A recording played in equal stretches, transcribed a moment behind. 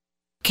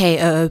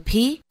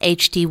KOOP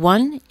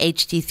HD1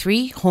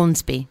 HD3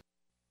 Hornsby.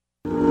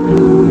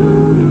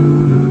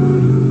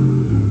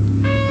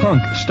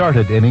 Punk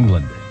started in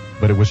England,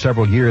 but it was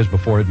several years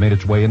before it made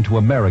its way into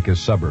America's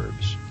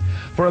suburbs.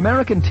 For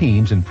American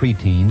teens and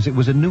preteens, it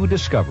was a new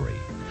discovery.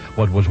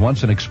 What was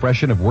once an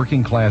expression of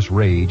working-class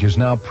rage is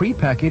now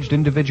prepackaged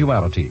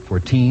individuality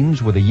for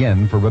teens with a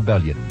yen for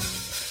rebellion. Enjoy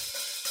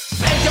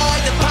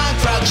the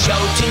punk rock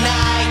show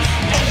tonight.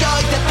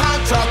 Enjoy the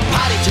punk rock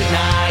party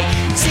tonight.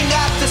 Sing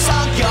out the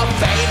song, your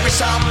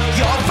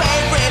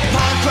favorite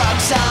punk rock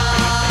song.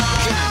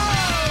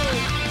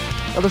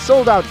 Now, the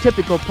sold-out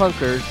typical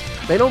punkers,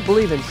 they don't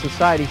believe in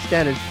society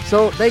standards,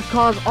 so they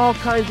cause all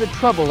kinds of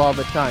trouble all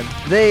the time.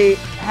 They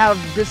have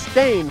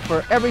disdain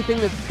for everything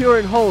that's pure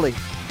and holy.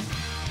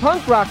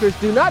 Punk rockers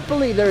do not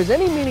believe there is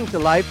any meaning to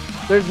life,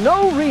 there's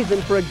no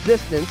reason for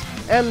existence,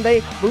 and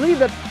they believe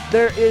that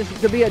there is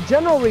to be a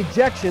general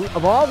rejection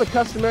of all the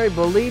customary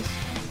beliefs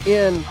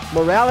in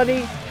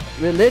morality,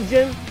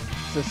 religion,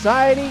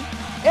 society.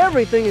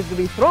 Everything is to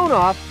be thrown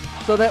off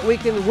so that we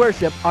can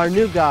worship our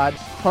new god,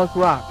 punk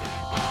rock.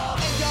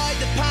 Enjoy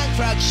the punk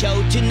rock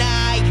show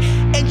tonight.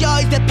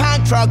 Enjoy the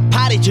punk rock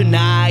party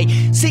tonight.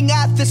 Sing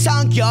out the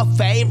song, your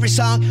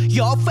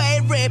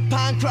favorite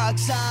punk rock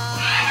song.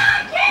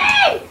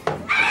 Anarchy!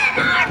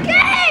 Anarchy!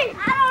 I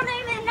don't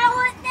even know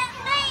what that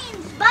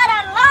means, but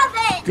I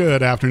love it!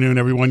 Good afternoon,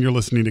 everyone. You're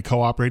listening to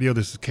Co-op Radio.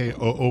 This is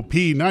KOOP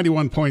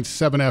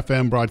 91.7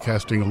 FM,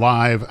 broadcasting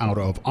live out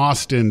of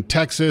Austin,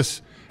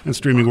 Texas, and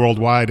streaming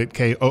worldwide at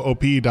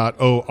koop.org.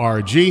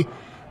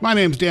 My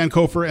name's Dan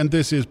Kofer, and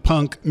this is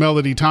Punk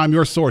Melody Time,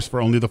 your source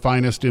for only the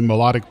finest in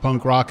melodic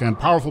punk rock and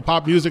powerful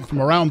pop music from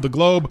around the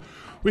globe.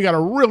 We got a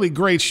really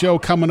great show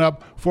coming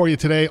up for you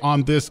today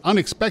on this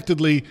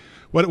unexpectedly,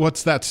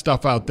 what's that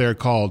stuff out there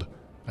called?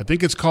 I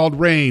think it's called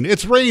rain.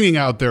 It's raining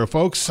out there,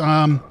 folks.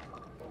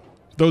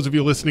 Those of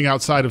you listening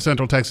outside of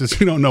Central Texas,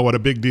 you don't know what a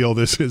big deal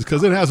this is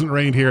because it hasn't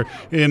rained here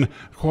in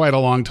quite a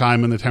long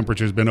time, and the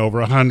temperature's been over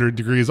 100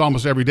 degrees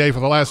almost every day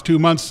for the last 2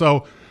 months.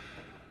 So,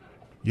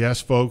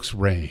 yes, folks,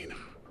 rain.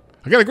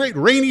 I got a great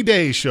rainy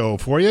day show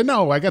for you.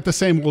 No, I got the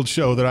same old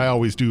show that I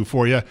always do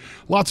for you.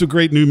 Lots of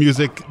great new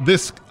music.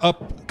 This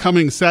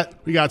upcoming set,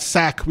 we got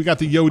Sack, we got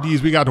the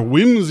Yodis, we got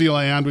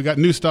Whimsyland, we got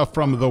new stuff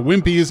from the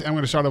Wimpies, and I'm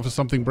going to start off with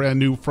something brand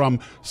new from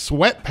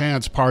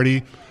Sweatpants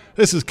Party.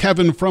 This is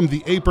Kevin from the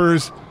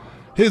Apers.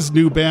 His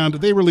new band,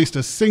 they released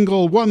a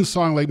single, one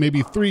song like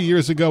maybe 3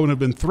 years ago and have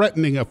been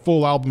threatening a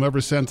full album ever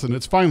since, and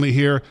it's finally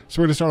here.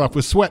 So we're going to start off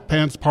with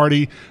Sweatpants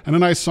Party and a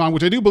nice song,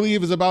 which I do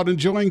believe is about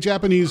enjoying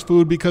Japanese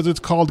food because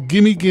it's called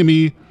Gimme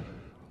Gimme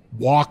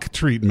Walk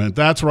Treatment.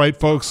 That's right,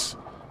 folks.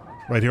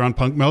 Right here on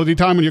Punk Melody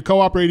Time on your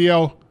Co-op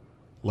Radio.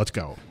 Let's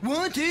go.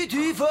 1, 2,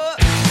 3, 4.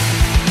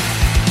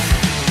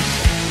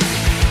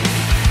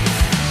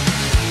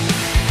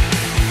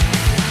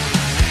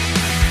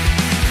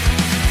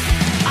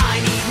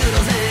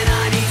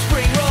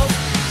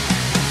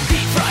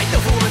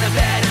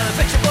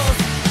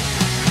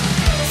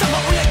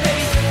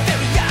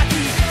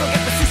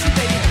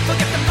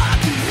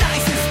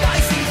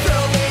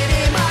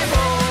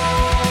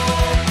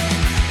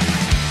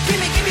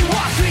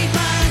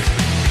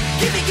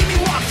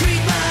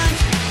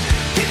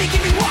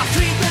 Give me walk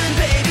treatment,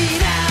 baby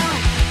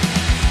now.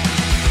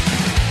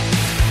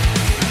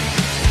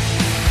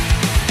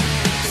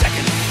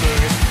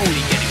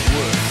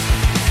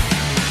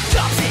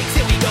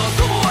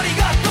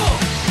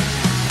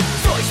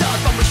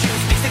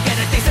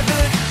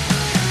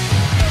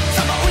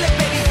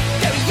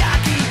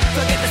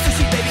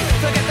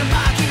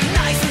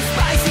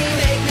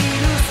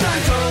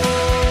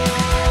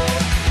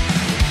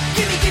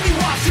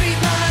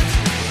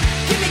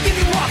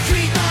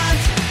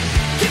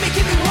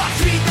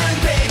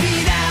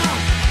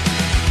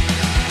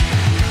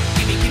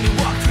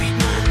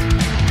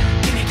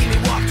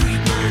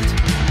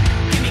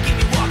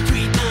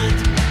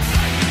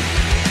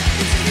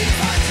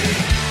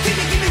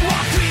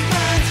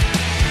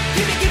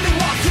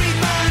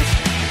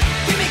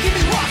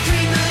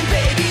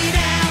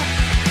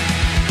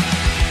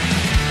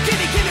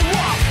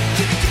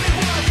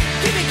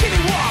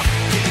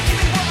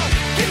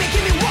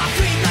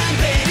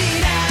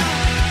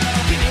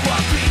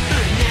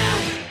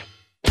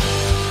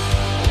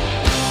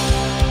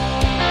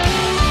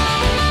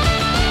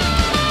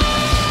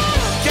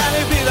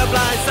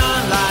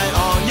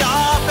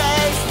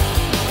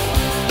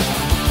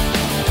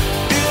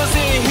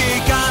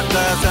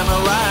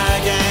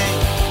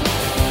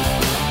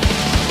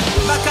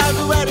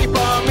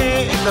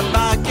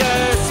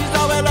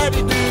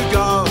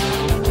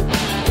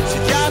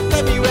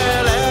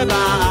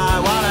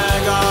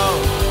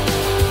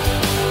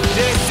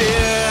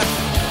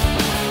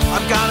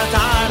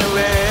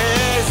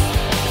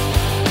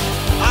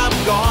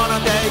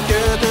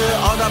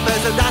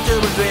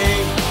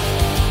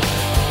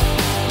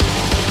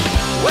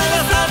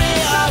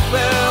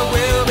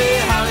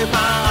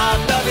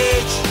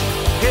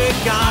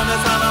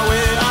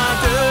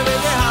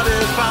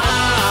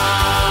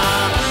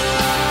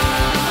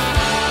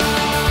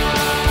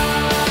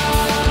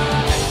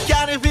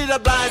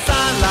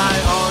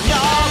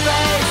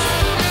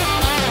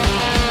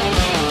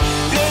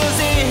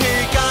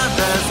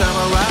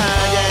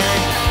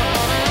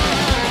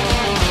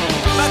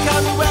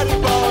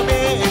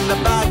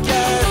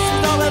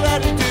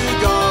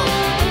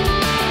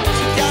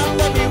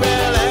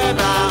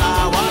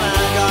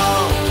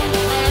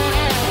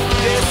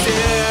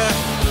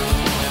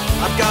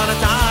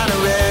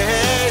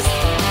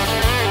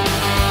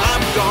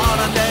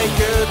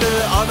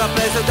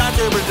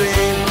 stupid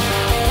dream.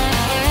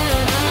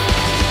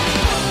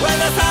 When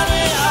the sun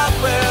is up,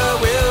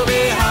 we'll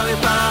be having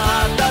fun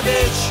at the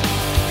beach.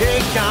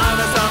 Kick on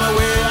the summer,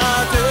 we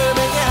are to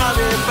make it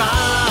having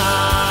fun.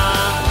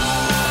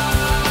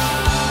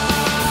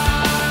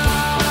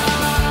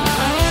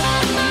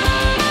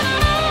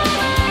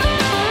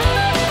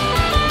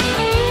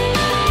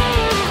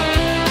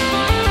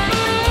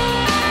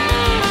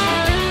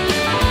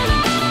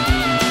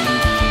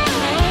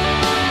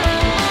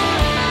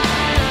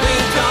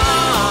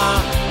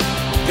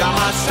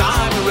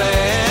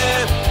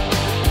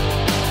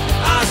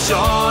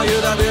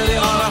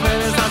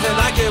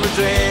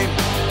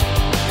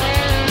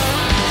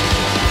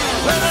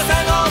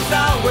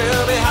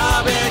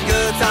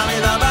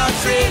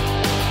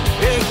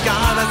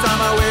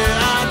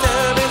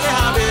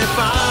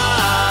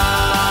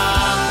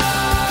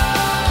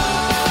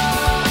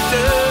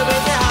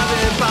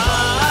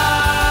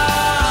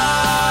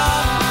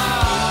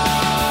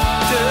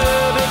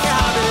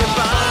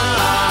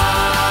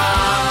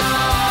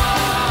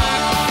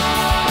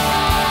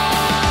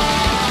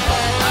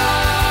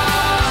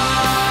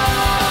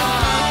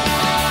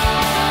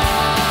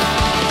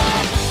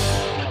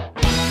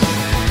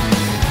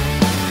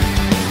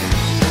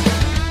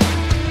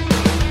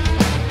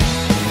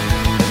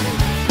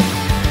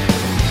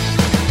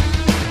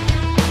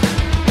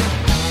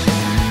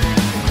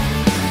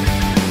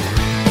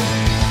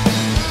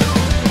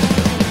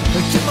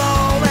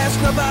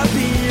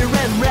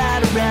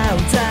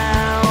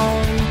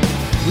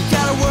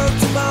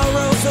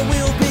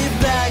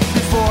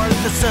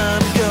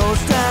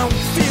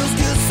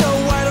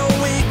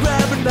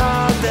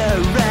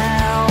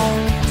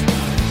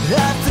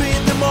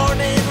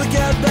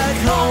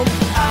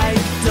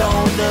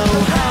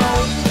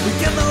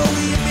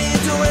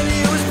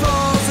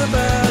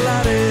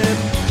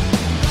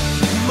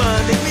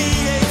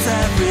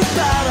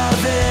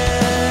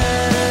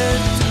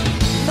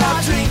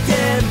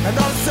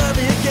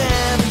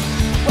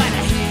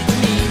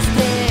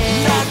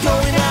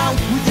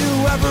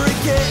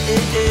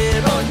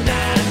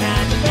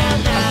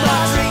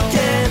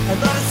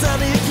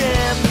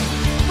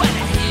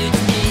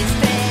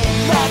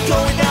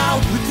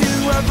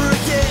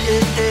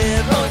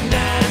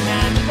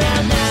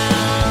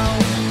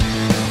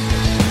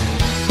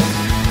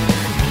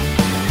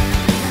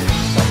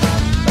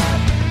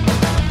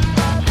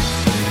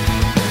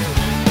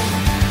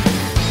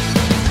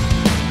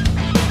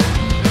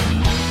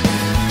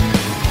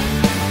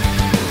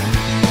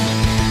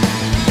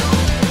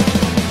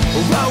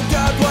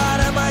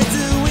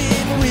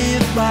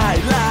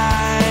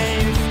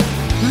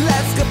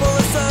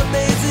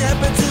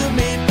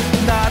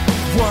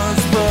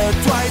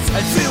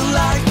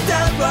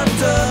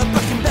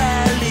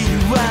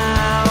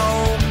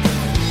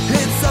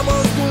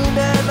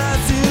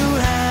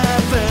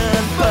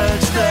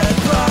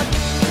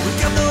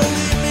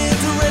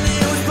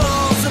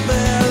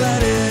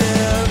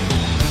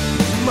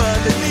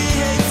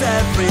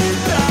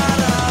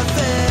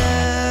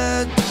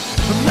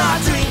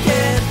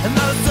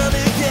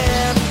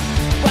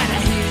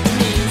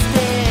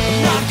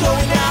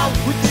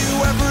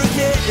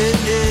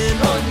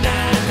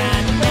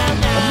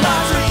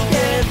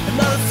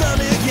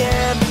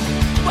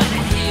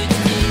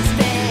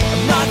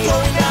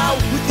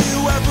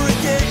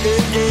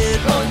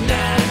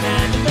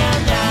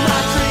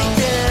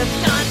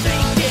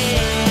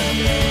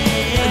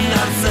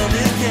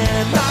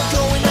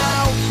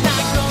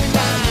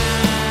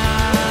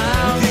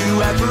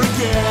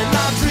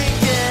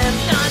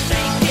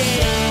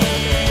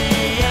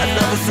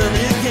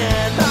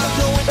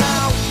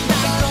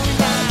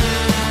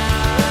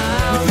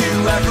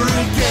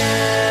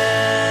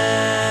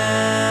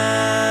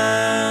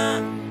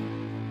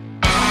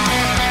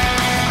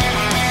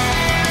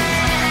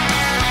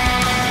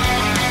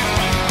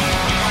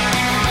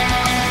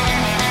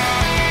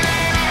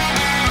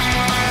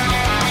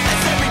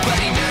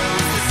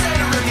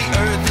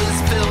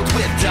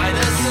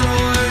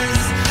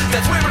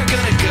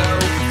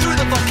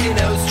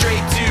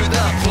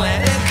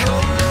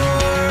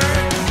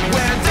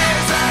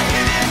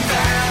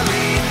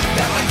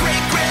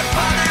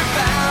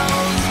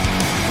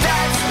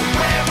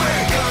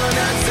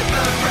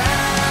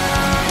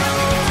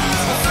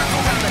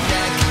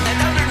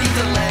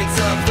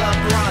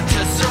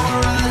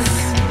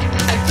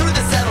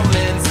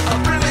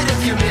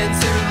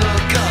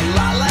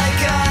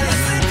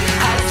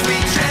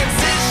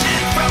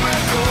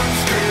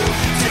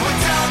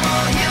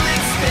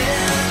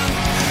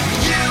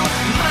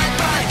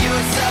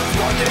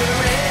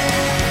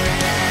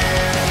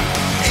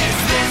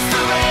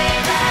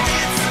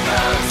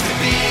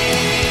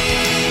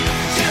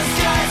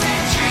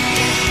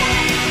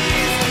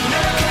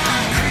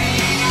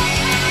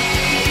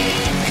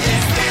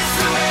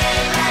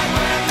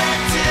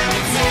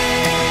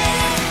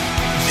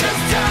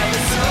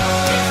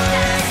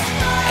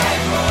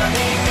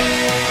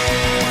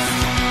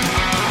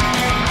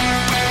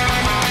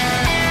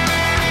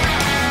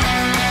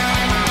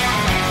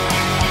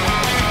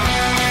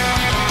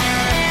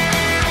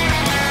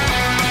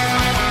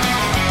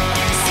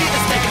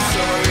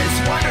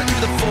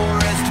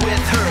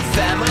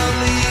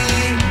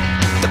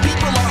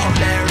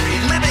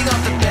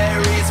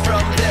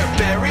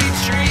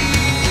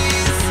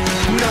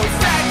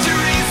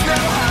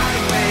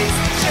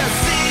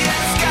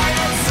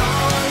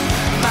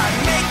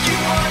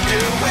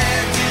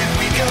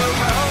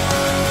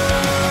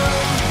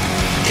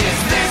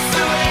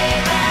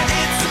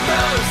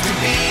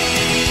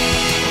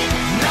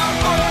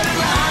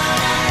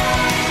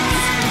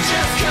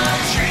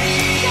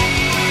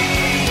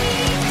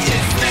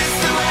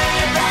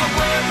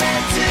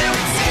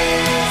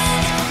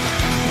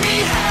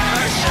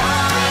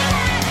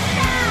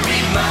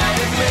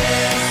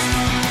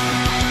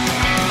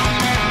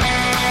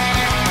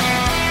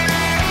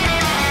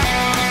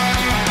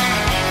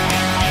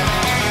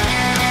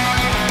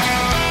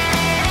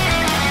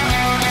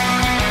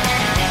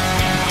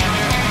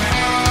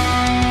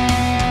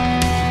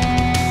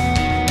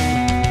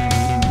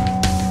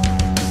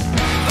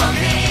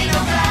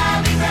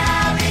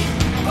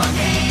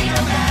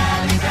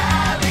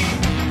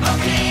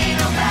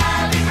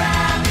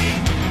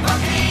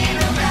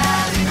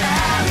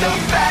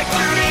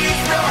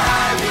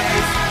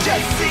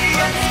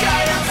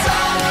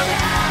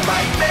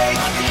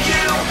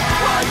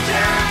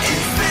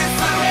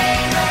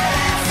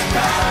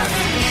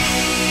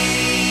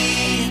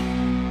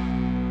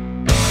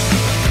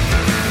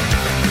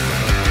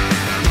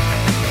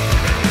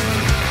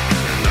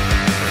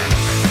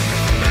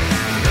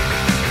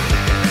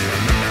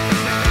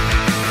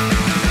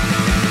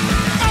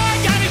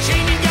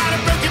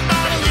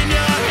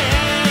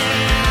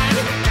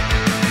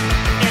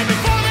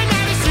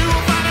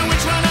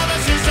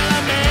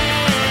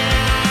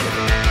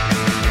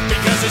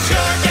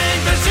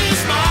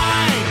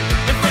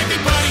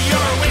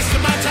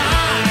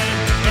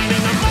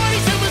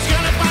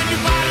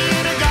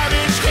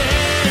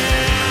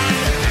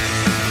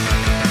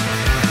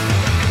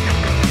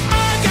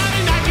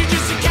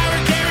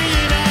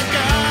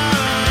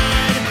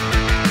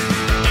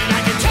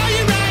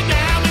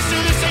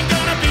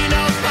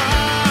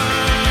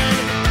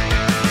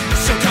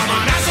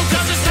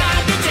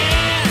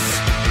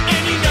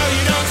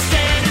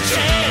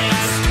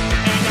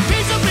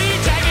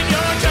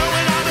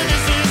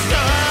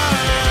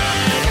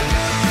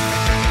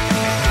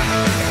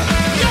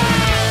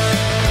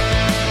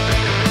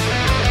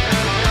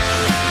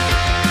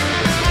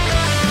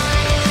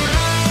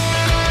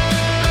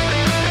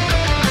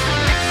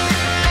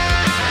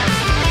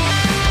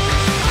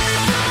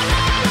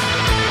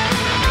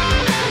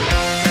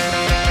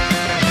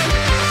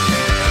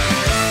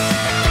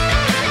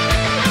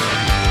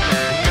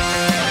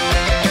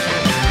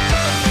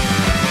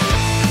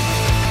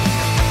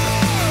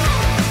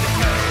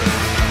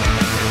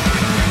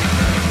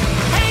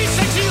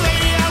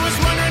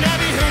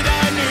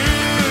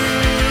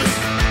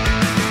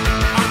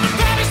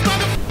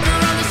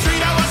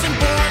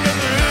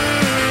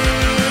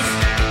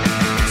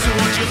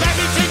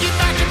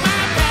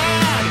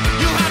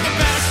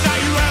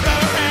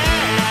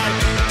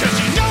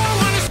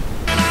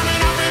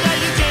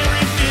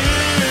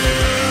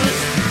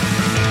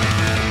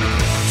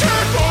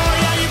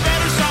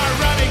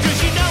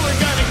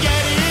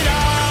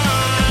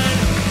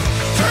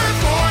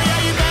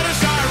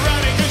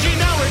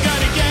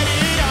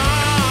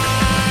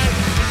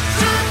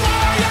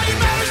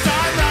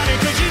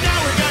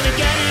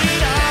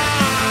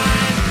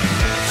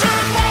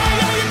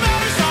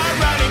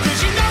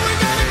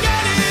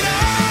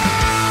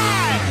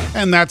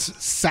 And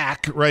that's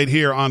Sack right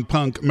here on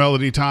Punk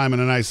Melody Time, and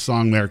a nice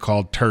song there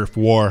called Turf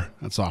War.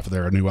 That's off of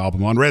their new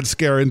album on Red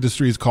Scare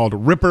Industries called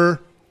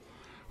Ripper.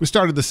 We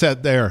started the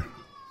set there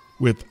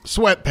with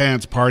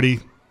Sweatpants Party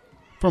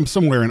from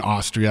somewhere in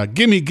Austria.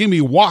 Gimme Gimme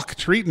Walk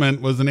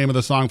Treatment was the name of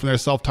the song from their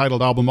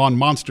self-titled album on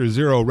Monster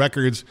Zero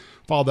Records.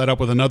 Followed that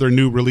up with another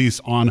new release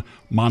on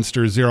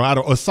Monster Zero. Out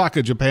of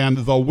Osaka, Japan,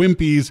 the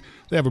Wimpies.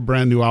 They have a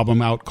brand new album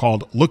out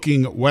called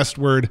Looking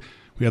Westward.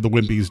 We had the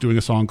Wimpies doing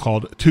a song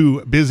called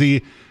Too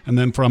Busy. And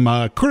then from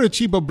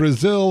Curitiba,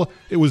 Brazil,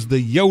 it was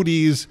the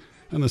Yodies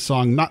and the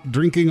song Not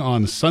Drinking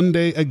on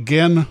Sunday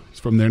Again. It's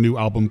from their new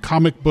album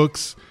Comic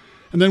Books.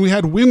 And then we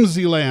had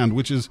Whimsyland,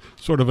 which is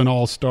sort of an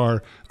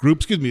all-star group.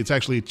 Excuse me, it's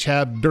actually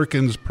Chad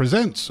Durkins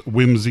Presents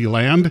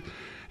Whimsyland.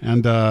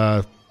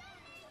 And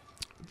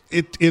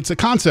it's a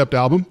concept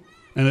album,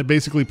 and it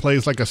basically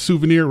plays like a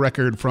souvenir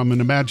record from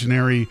an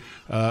imaginary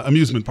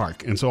amusement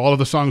park. And so all of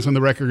the songs on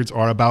the records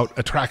are about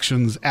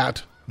attractions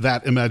at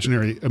that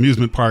imaginary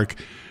amusement park.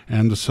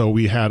 And so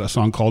we had a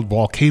song called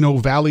Volcano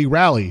Valley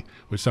Rally,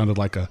 which sounded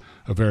like a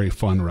very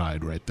fun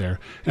ride right there.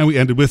 And we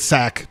ended with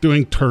Sack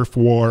doing Turf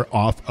War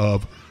off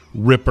of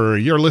Ripper.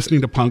 You're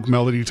listening to Punk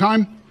Melody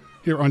Time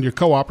here on your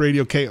co-op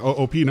radio,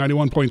 KOOP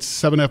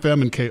 91.7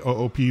 FM and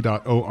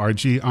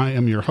KOOP.org. I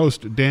am your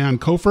host, Dan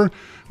Kofer.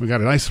 We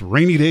got a nice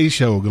rainy day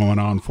show going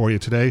on for you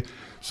today.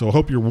 So I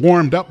hope you're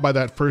warmed up by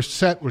that first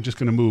set. We're just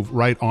going to move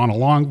right on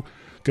along.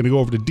 Going to go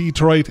over to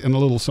Detroit and a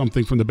little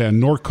something from the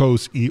band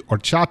Norcos y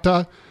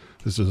Horchata.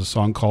 This is a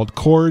song called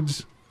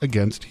Chords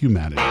Against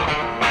Humanity.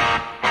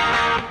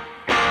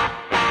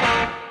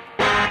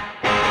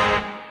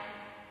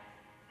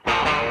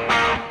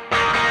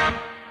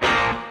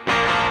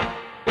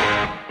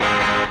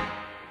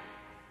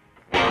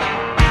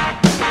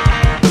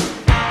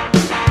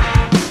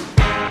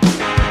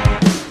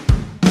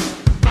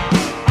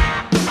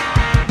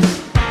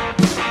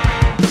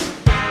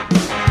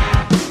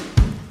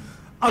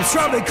 I'm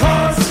strumming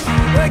chords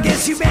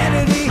against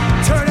humanity.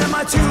 Turning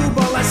my tube,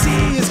 all I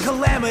see is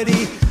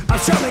calamity. I'm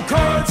strumming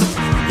chords,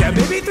 yeah,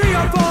 maybe 3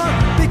 or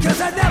 4,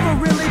 because I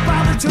never really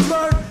bothered to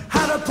learn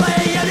how to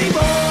play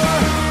anymore.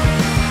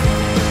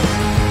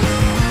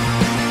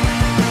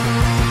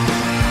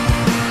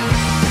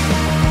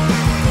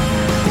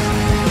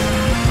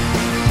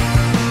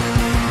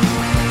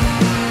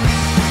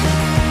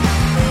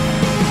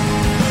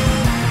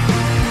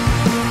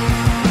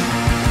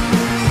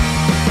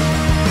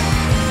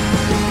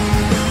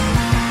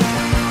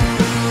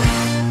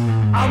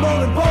 I'm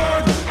all on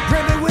board,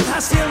 brimming with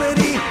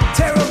hostility.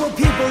 Terrible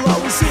people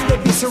always seem to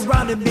be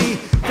surrounding me.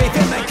 Faith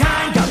in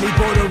mankind got me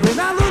bordering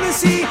on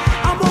lunacy.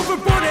 I'm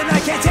overboard and I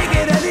can't take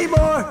it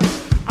anymore.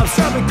 I'm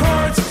strumming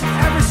chords,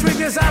 every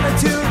string is out of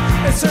tune.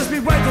 It serves me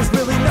right, there's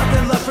really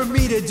nothing left for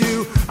me to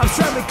do. I'm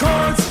strumming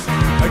chords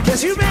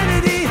against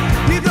humanity.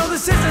 You know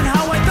this isn't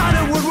how I thought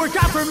it would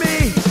work out for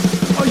me.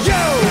 Oh,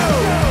 yo!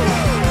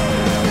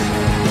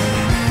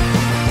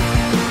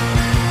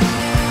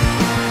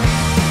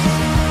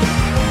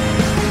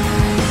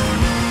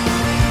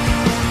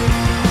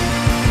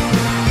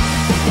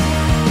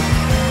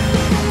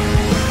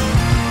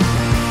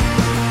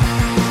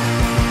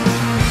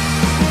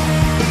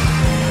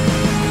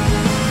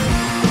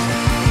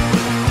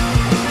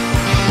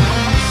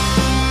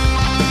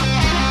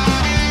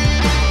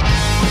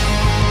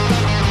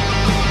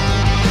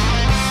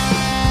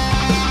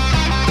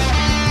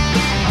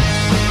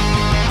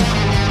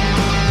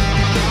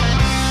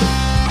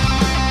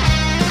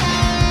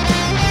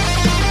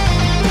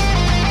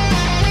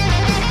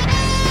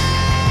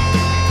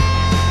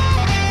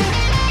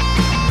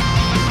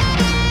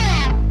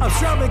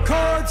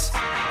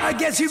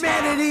 Against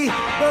humanity,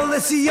 well,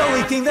 it's the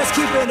only thing that's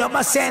keeping up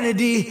my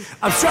sanity.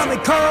 I'm strumming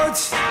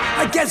chords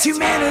against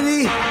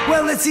humanity,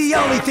 well, it's the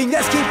only thing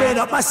that's keeping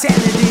up my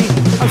sanity.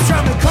 I'm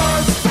strumming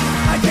chords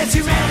against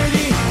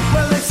humanity,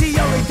 well, it's the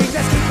only thing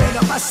that's keeping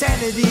up my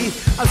sanity.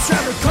 I'm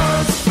strumming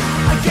chords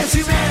against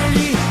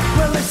humanity,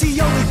 well, it's the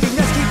only thing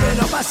that's keeping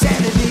up my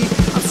sanity.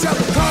 I'm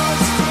strumming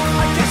chords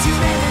against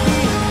humanity,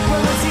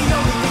 well, it's the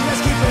only thing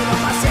that's keeping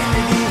up my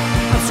sanity.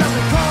 I'm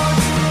strumming chords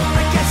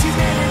against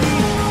humanity,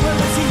 well,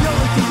 it's the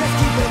only thing that's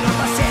keeping up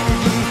my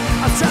sanity.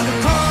 I'm strumming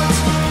chords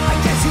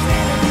against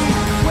humanity,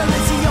 well,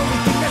 it's the only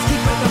thing that's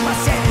keeping up my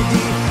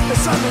sanity. I'm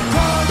strumming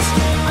chords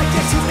against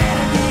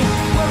humanity,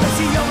 well, it's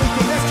the only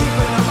thing that's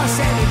keeping up my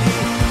sanity.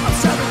 I'm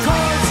strumming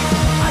chords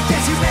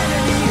against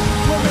humanity,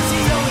 well, it's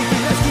the only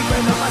thing that's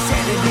keeping up my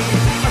sanity.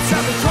 I'm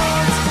strumming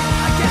chords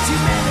against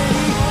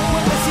humanity,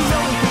 well, it's the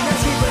only thing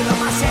that's keeping up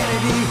my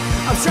sanity.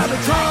 I'm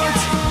strumming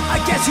chords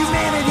against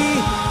humanity,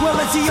 well,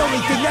 it's the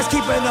only thing that's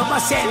keeping up my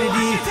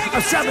sanity.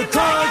 I'm strumming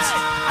chords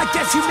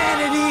against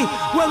humanity,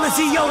 well, it's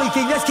the only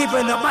thing that's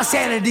keeping up my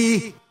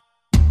sanity.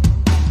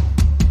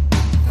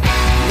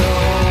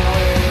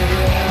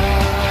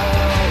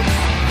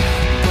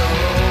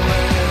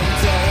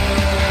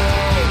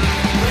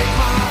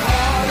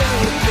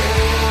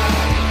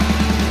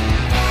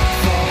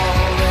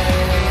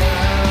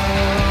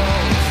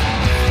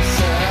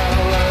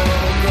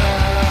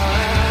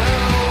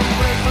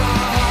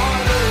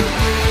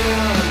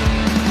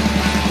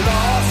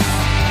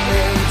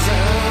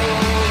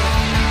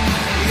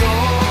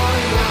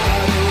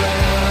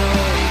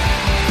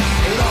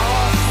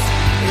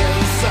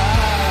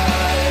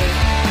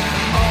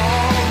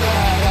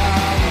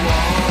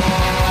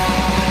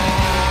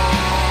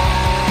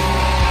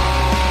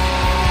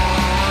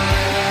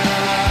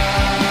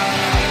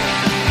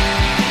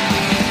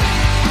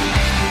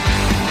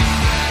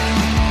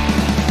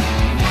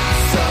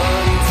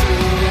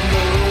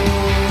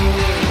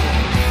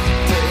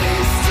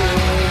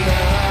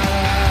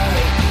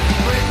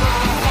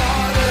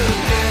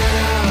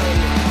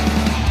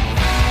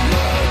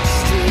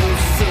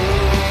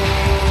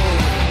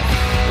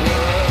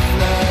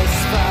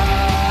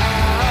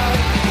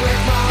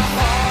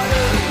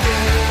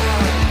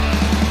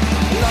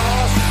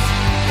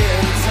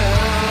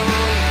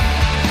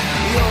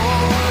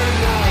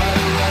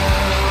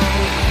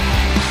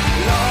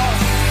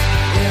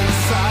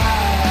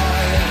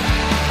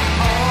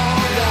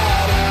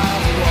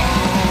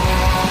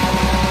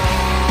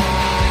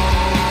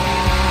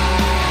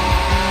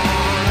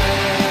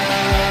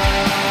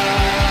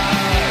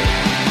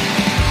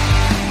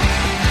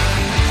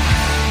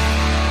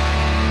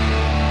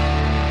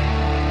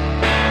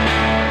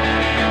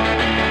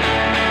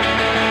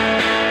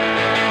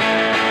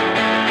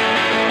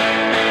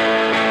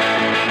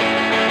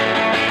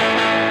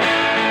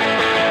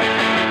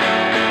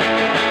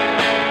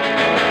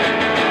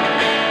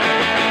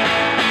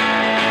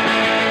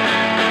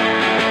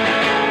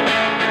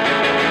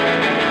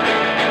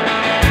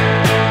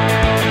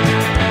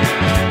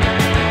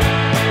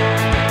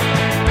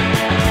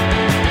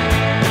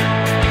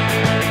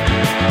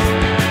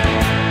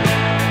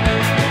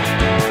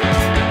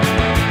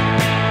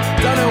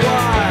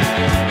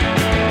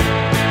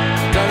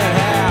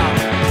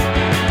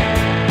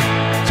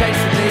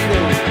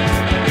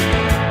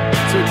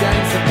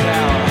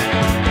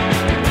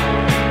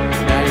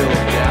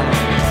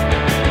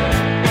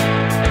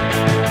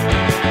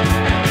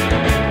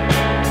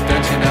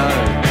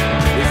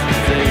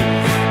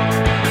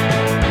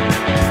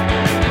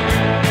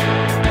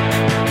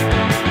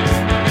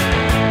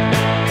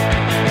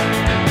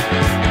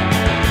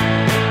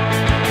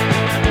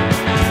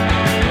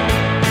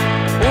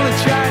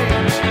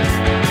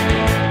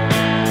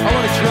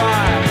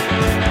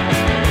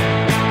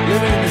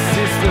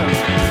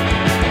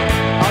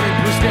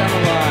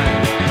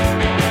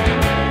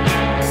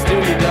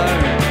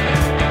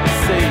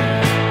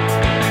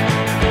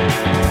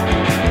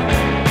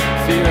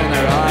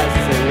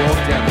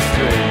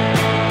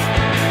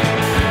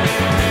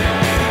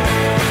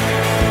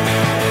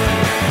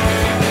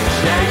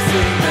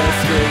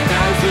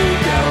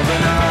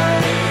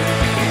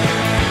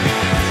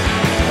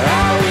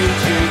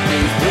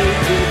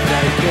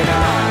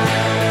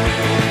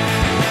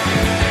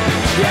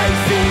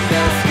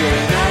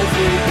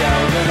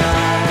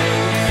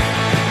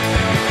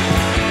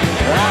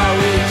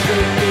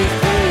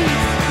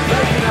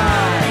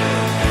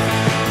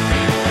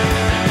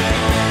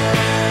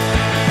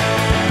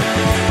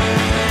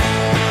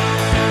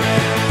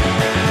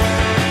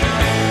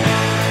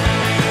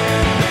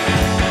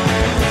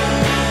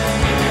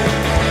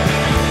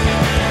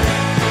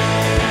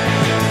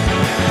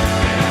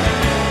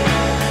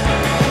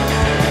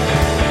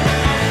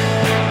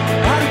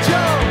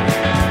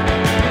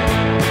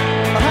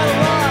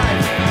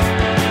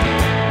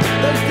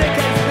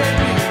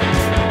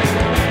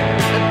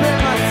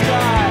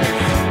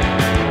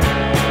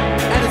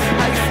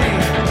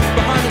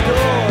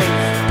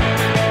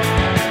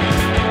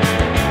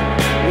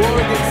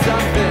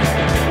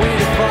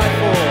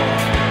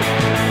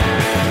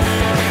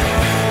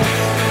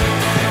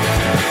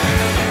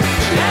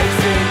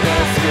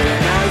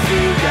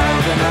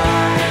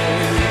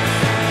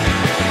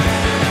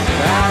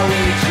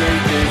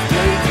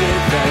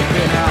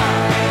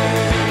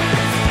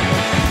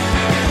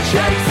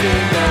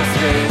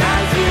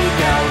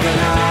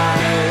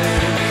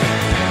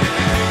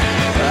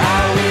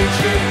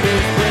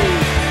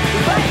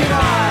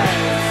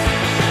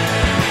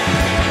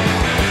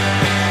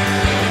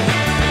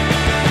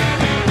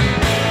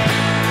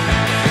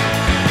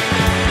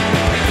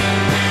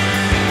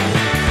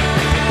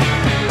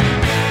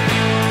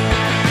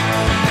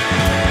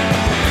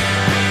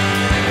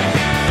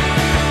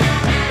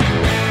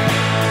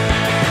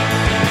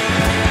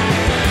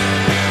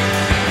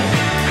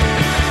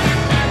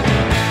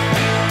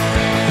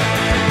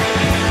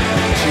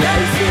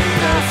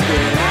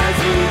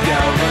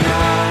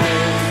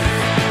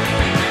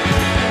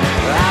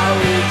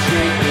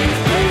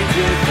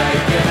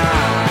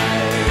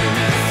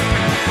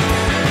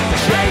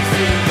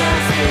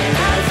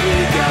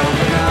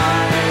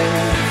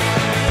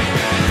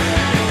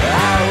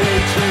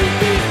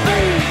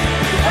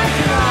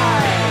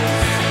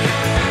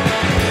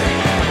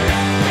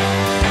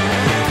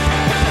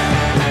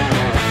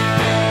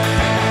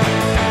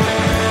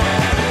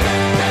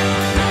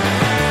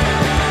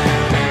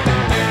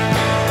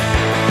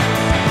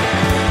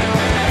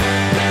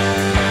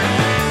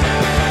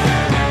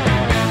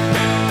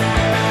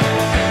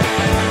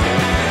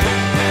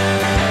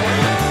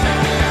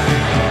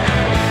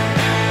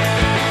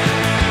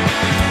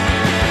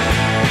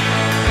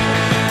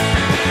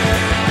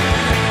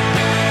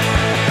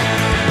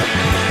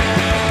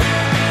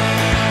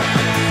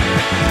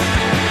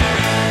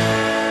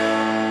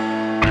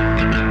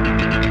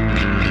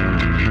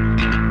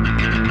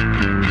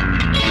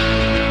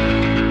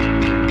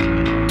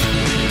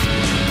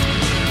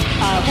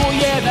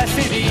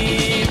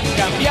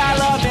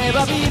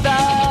 meva vida,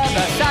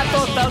 deixar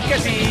tot el que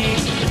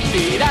tinc,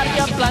 tirar-hi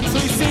en plan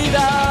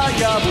suïcida,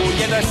 i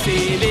avui he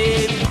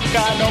decidit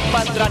que no em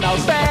prendran el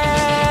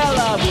pèl,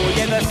 avui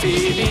he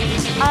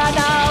decidit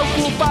anar a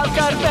ocupar el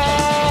cartel.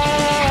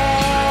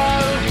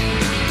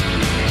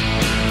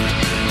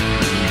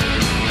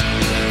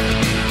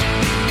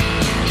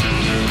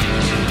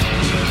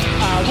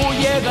 Avui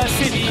he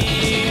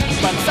decidit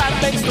pensar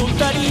menys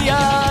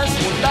tonteries,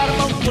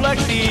 muntar-me un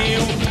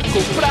col·lectiu,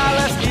 comprar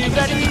les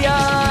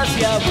llibreries,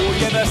 i avui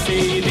he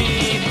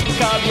decidit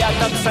que aviat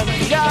em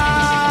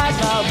sentiran,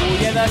 avui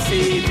he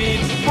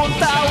decidit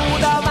muntar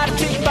una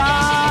marching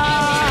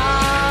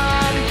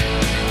band.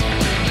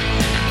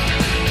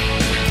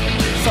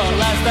 Són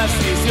les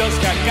decisions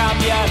que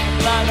canvien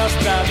la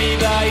nostra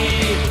vida i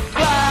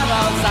la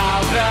dels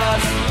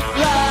altres,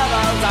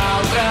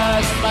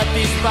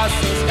 petits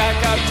passos que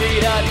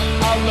capgiren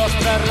el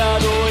nostre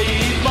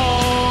reduït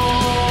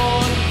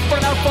món. Però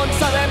en el fons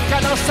sabem que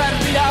no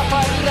servirà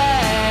per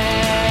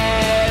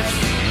res.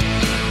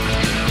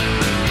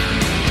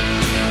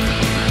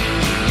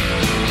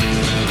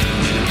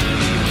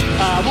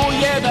 Avui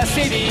he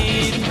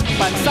decidit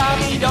pensar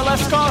millor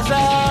les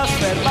coses,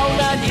 fer-me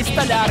una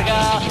llista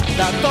llarga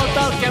de tot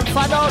el que em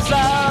fa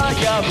nosa,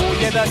 i avui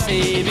he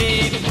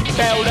decidit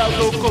veure el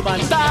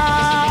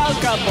documental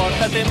que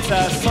porta temps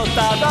a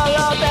sota de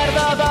la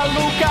merda del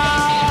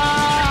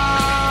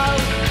local.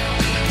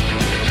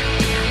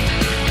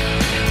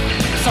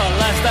 Són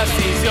les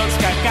decisions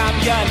que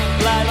canvien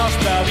la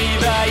nostra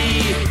vida i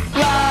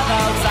la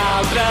dels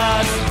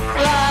altres,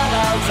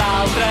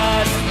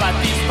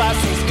 petits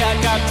passos que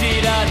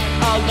capgiren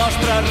el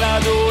nostre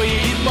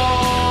reduït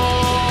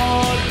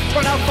món.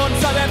 Però en el fons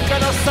sabem que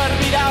no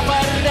servirà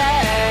per res.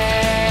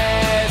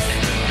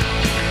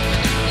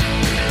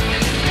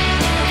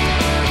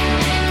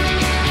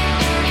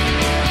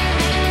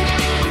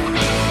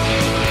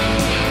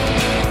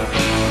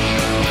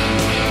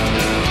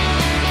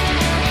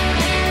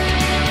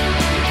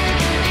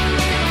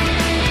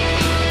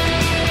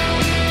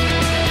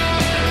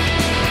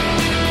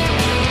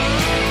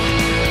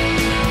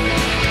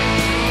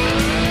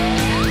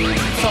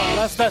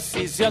 Les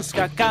decisions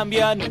que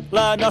canvien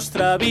la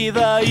nostra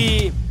vida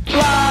i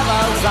la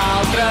dels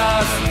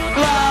altres,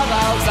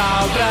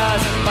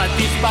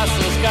 petits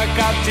passos que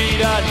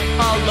capgiren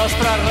el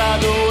nostre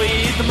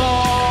reduït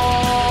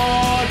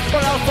món.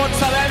 Però al fons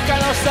sabem que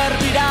no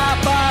servirà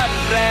per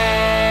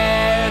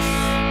res.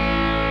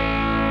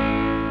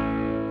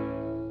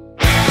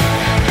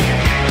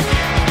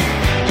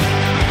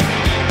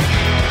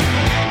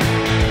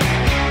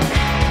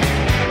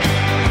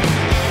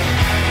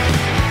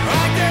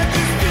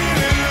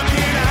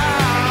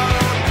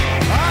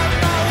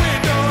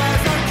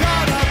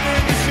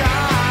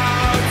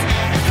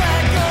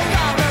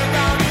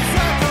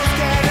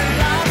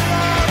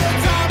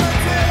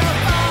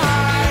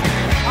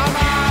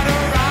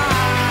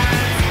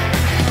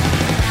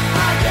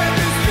 I get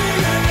this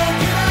feeling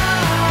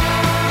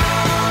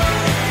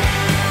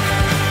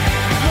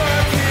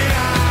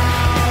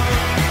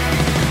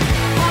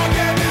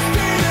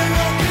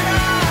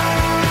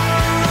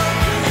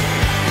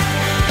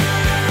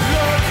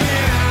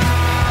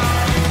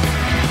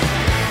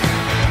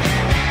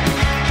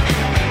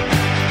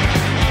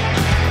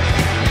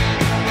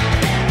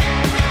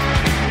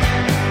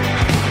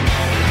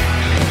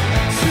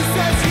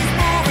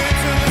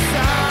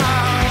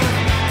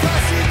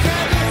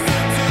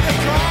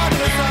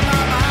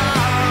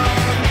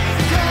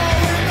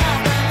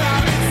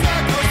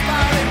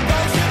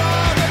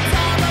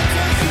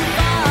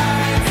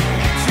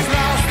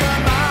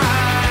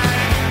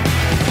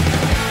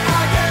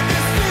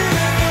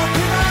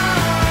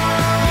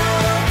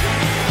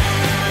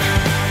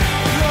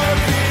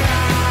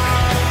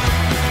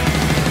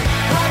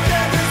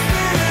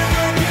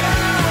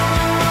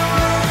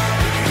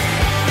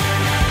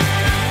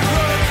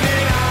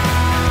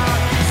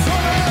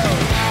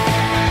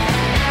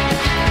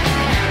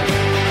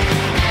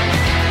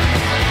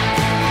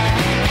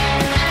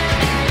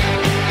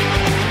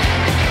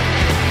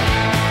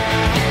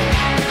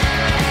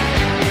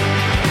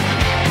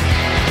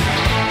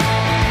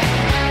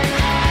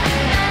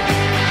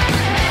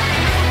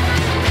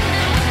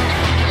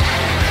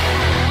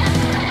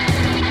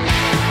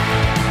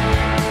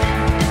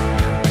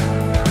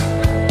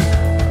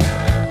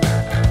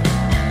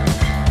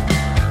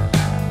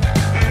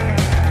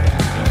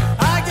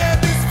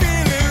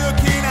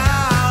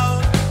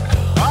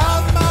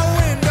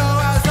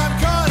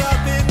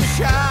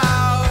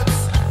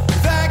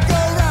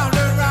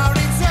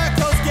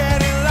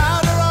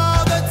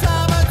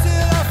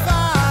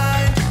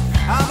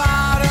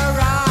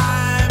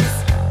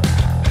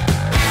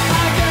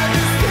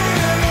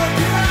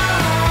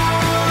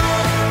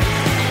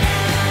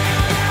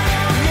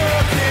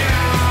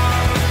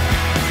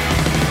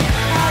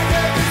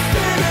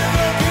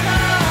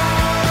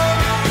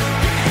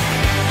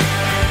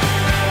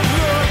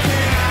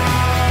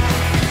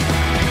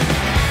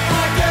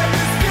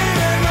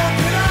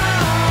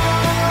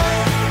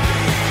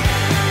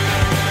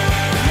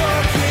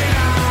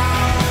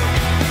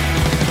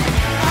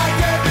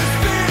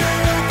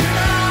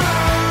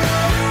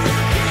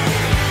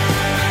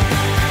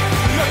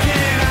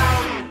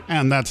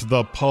And that's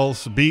the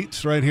Pulse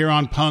Beats right here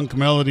on Punk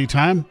Melody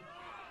Time.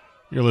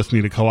 You're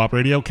listening to Co-op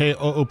Radio,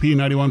 KOOP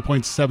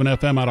 91.7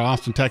 FM out of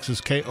Austin,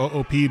 Texas,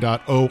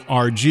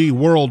 KOOP.org.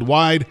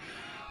 Worldwide,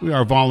 we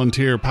are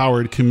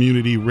volunteer-powered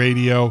community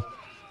radio.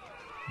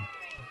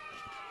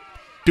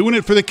 Doing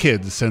it for the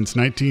kids since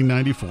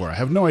 1994. I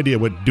have no idea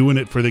what doing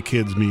it for the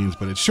kids means,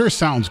 but it sure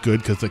sounds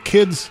good because the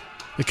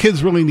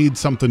kids really need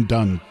something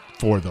done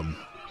for them.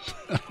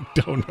 I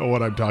don't know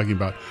what I'm talking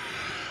about.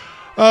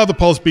 The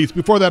Pulse Beats.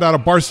 Before that, out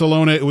of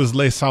Barcelona, it was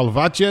Les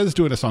Salvajes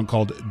doing a song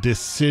called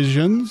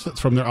Decisions. That's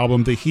from their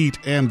album The Heat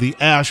and the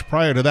Ash.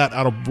 Prior to that,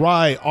 out of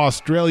Rye,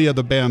 Australia,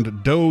 the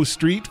band Doe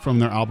Street from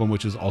their album,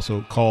 which is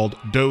also called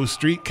Doe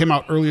Street. Came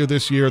out earlier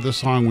this year. The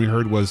song we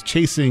heard was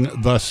Chasing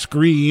the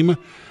Scream.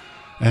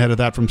 Ahead of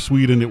that, from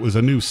Sweden, it was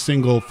a new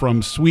single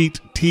from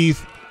Sweet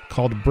Teeth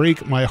called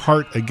Break My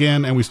Heart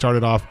Again. And we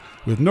started off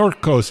with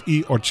Norcos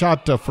y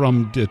Horchata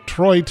from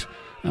Detroit.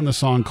 And the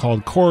song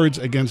called Chords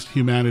Against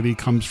Humanity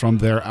comes from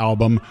their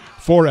album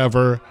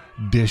Forever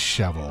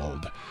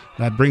Disheveled.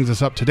 That brings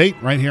us up to date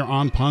right here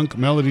on Punk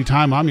Melody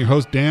Time. I'm your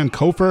host, Dan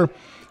Kofer.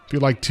 If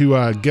you'd like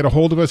to get a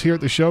hold of us here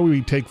at the show,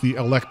 we take the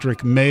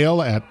electric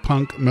mail at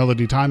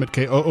punkmelodytime at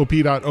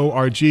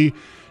koop.org. You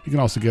can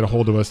also get a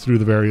hold of us through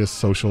the various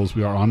socials.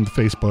 We are on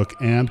Facebook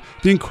and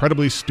the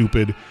incredibly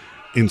stupid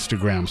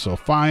Instagram. So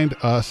find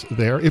us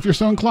there if you're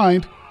so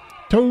inclined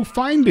to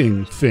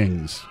finding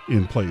things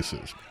in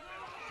places.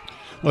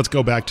 Let's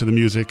go back to the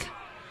music.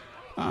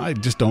 I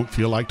just don't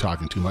feel like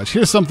talking too much.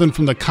 Here's something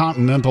from the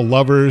Continental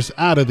Lovers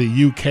out of the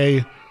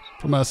UK,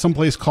 from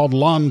someplace called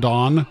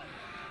London.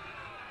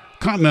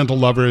 Continental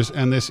Lovers,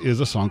 and this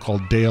is a song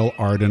called Dale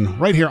Arden,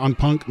 right here on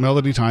Punk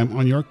Melody Time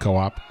on your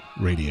Co-op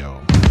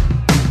Radio.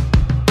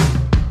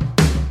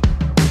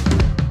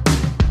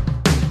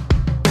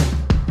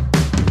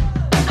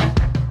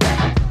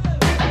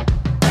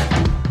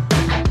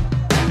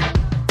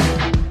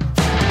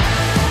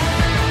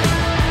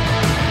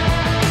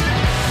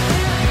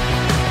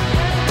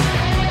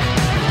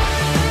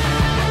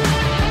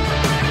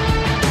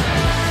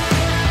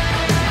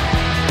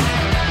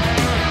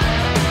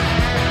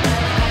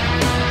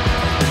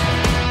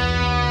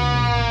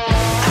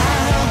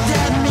 I hope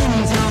that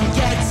means don't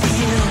get to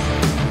you.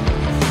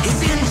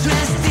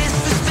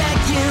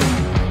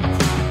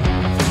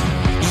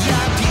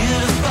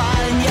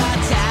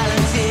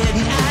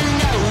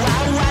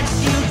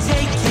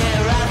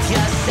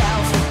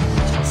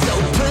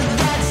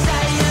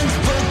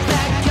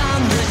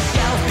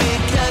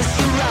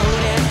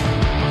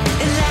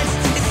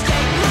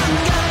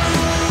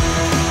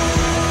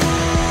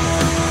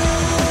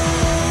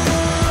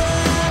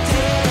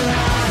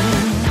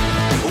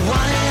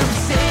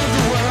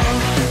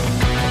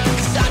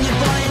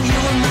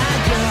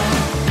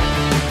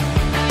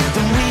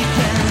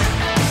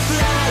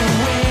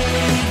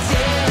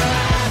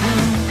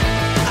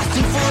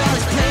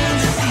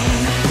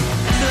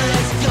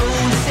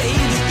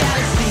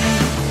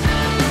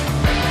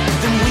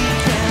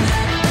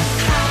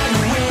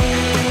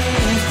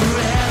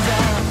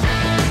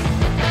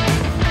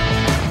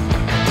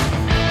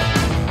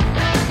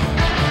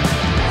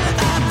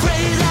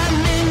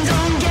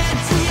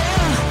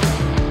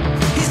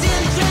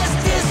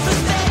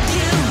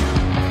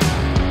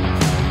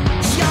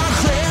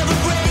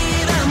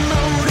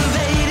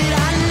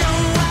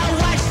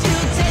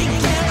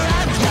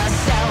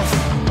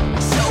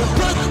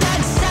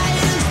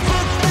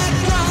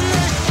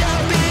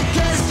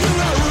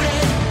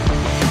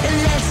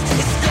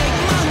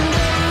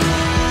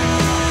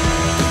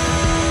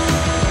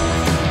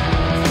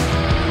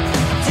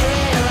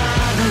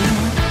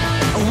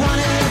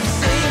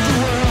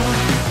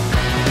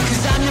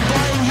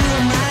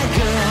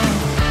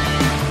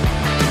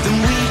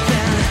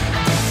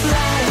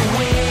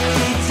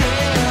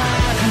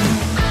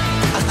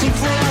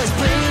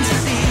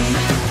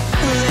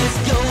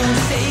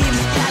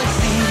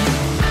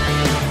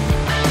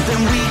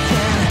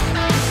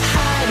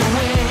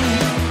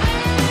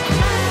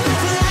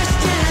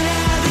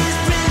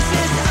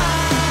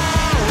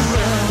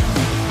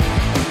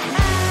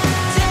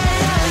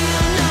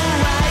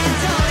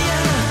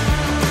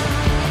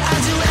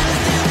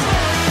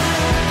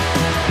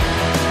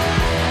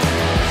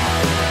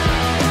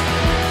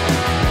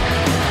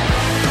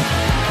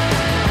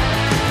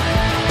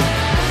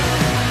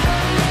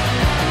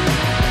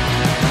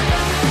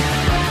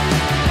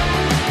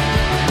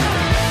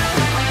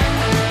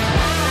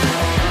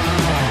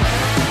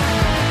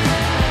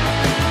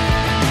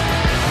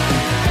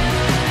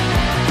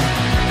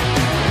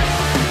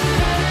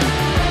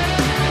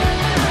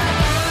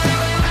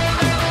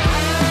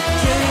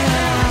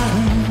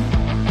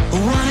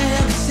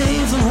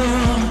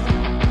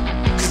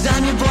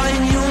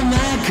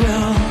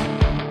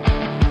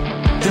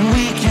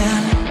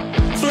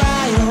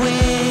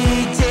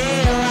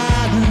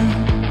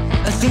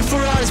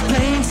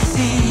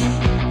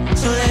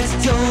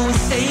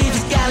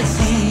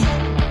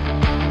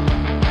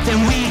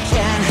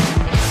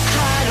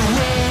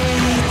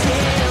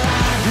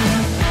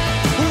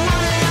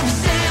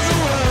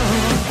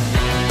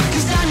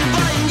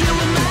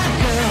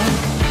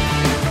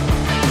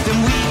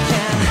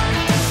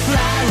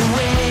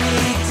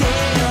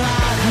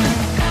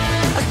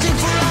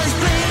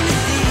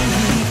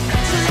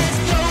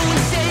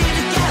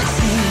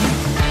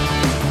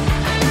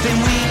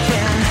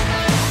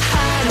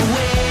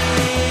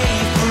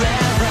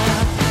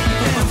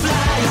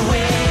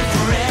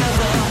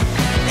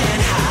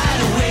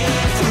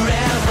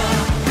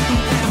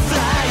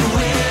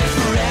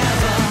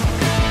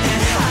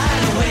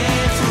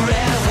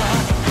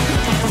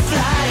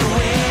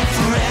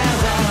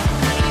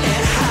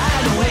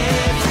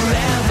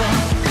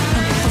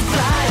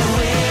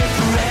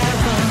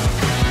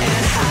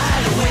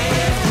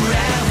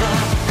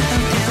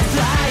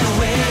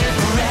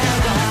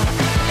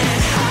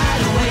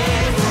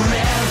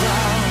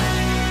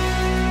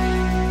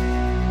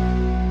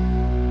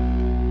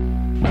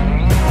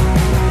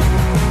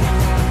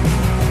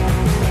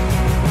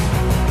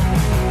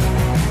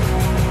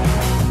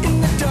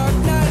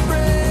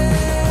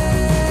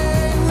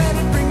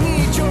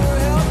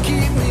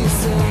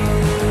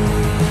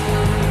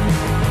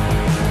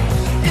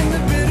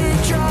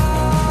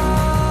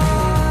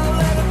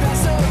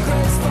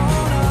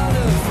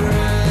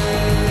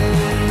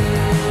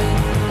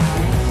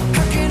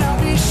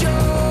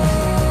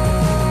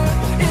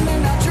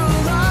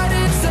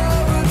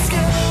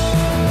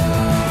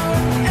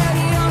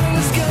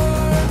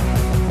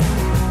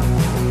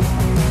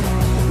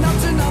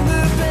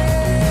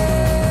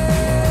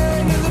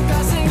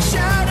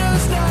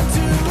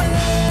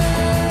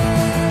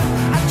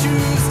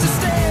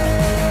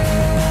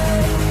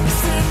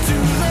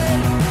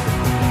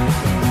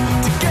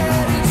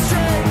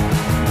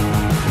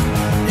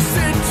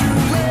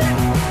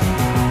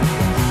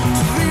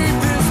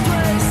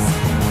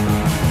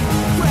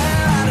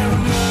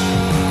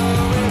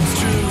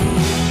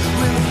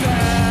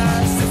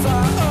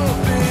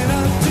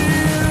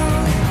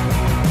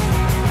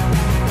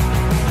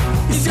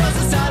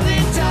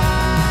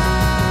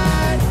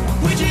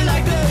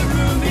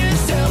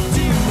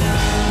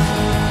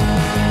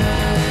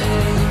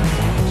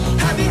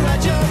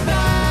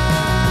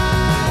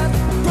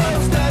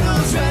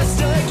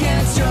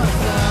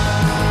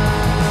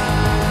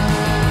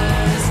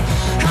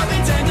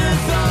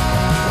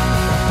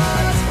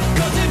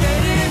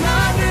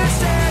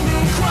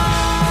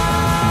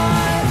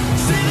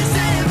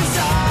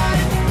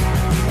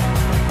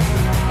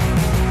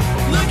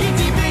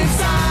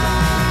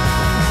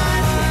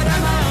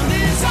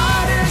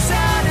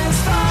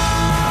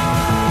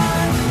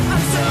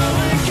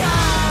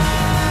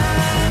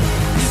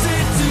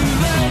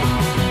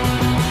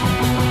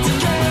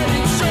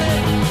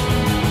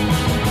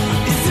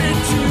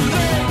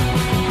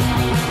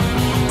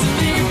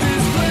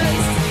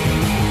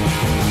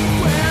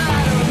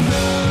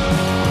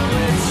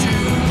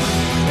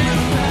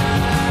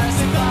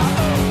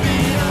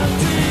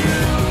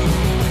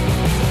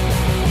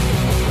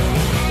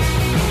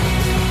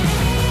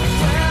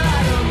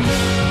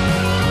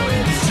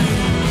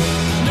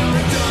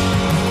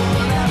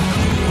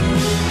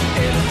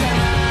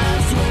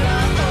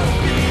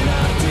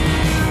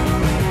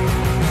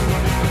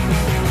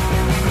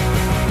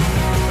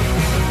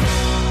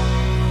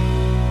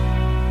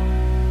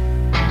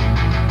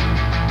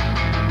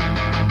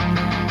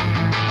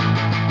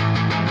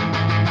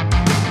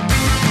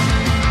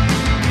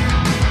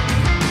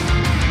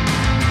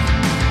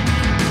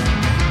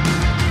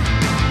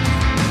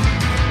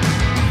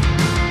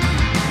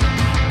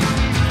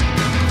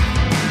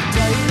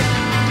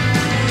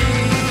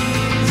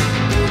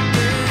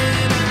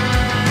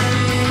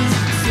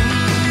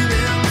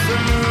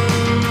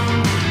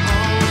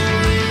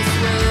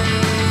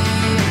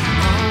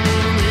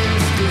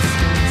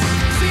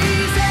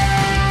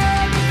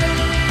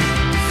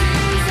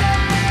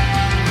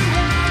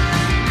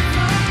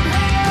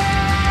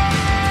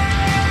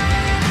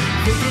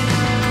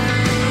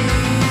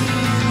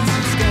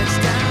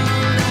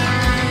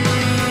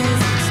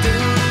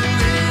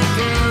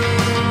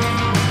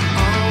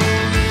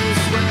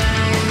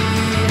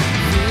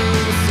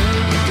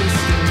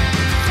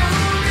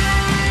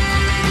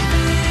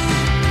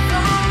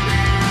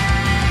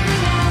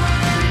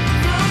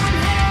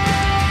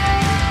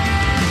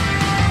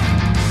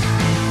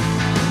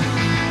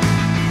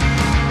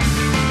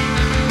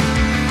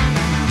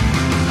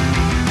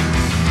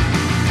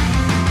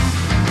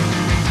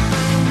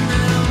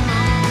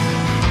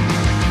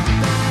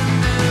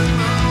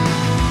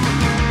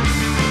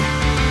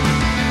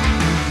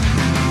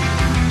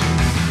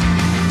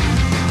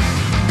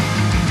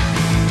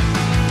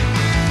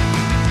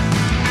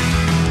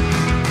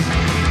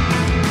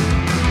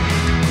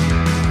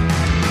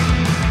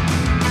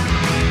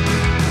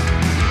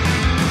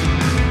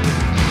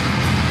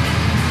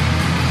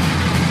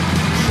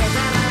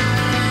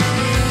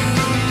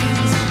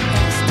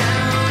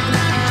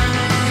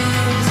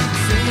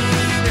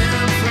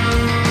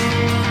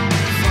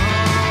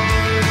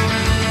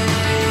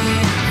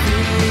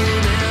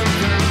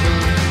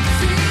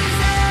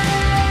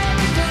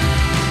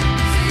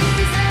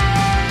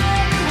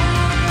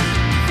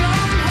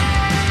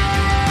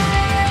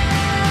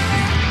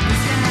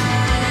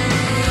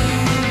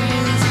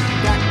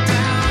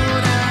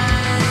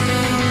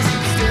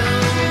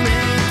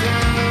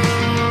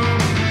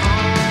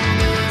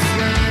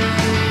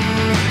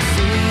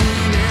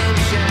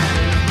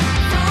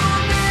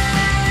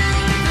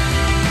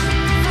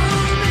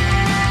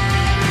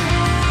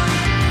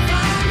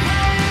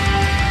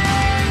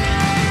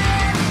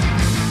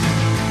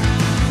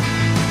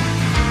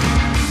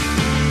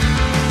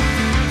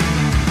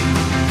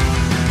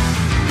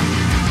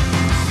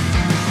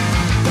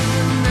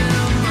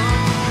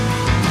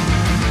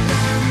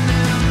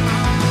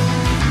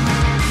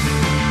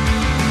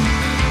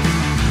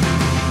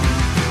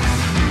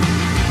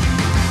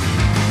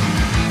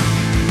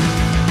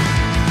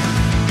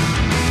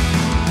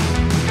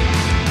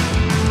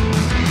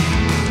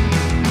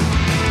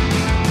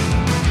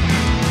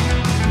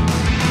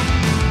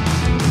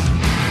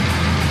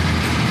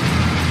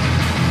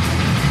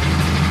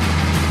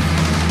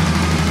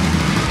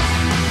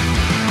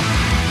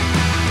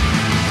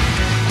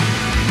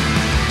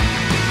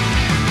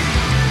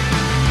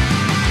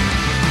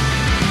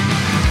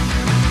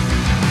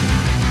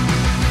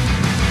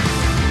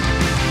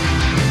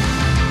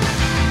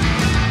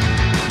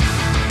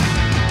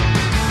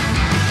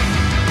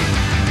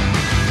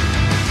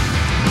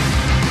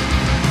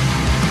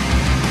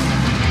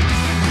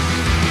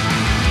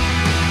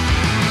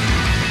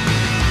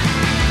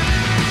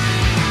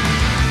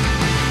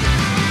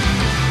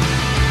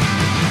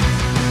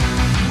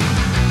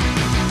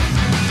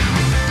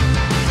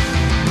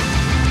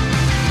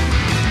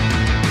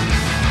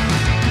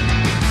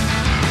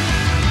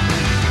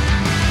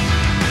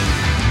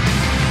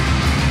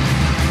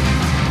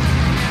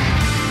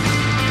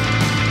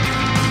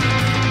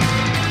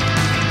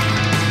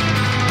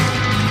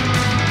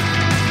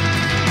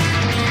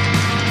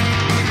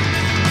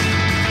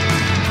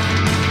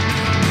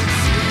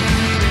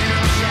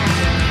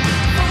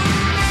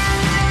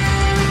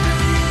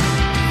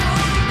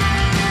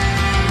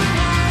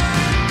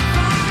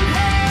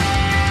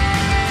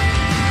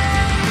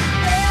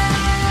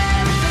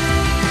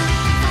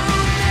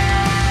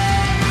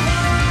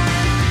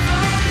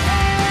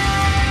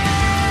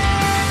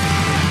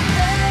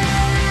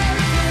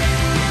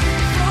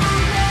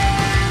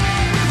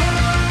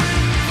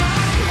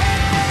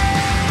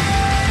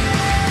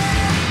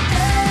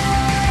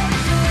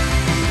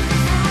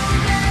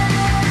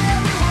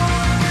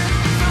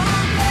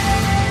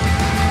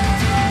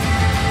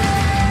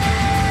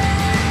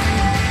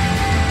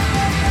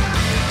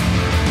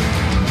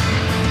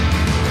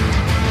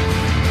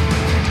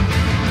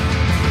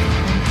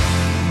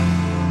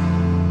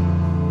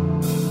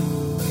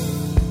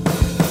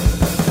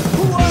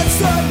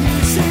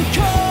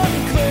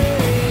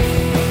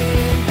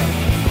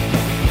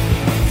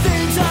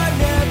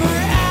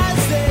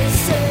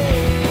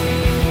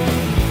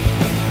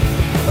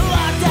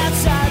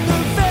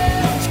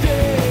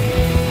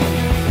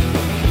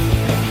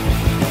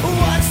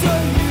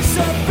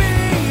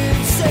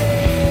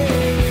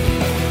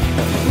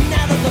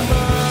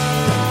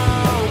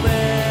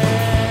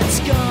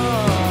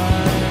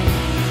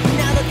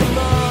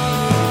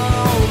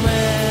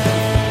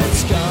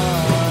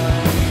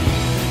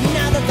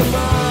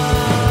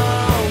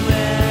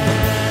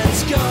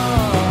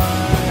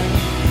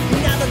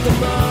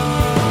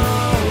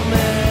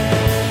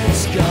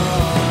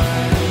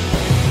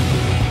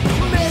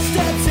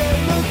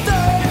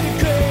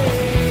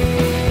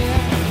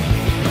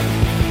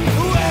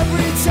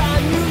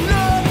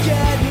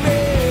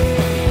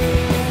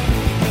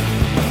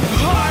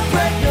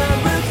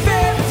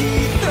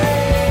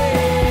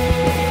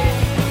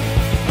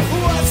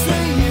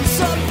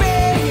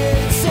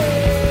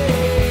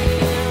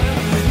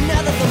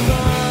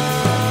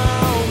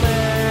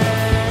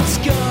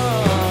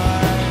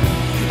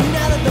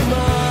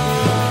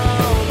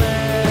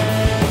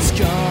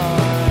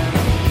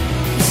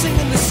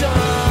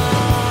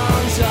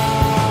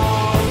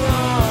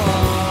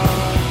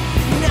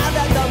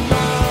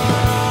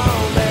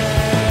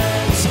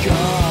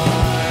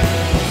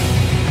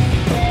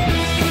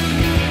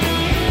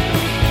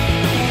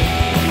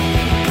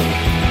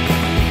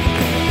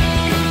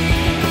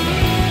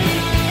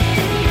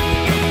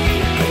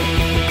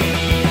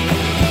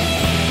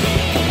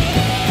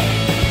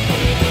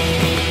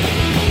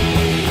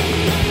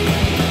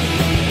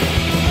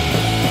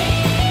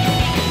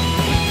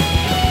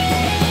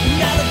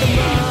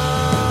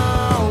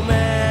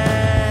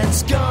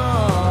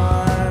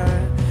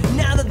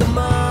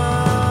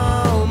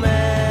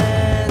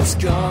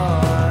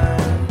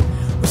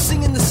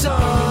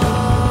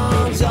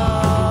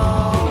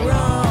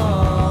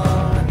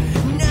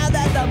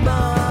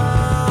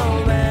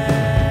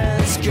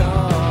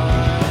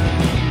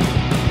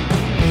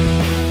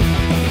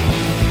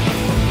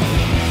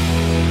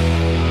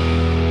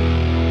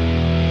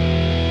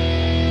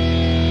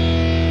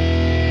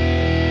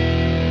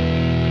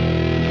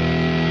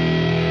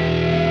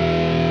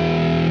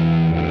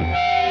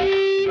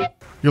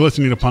 You're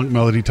listening to Punk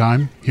Melody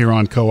Time here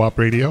on Co-op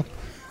Radio.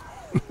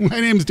 My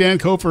name's Dan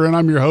Kofer, and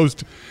I'm your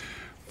host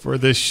for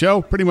this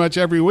show pretty much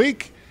every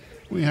week.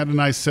 We had a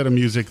nice set of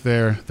music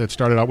there that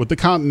started out with the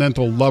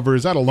Continental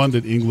Lovers out of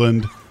London,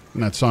 England.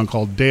 And that song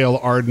called Dale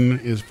Arden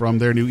is from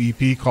their new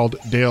EP called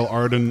Dale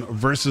Arden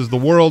Versus the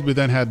World. We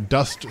then had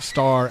Dust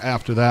Star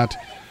after that.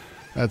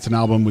 That's an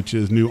album which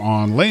is new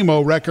on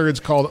Lamo Records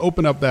called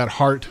Open Up That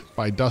Heart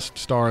by Dust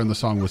Star, and the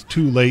song was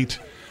Too Late.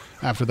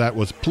 After that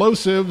was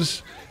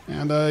Plosives,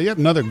 and yet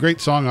another great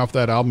song off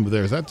that album of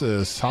theirs. That's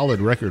a solid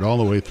record all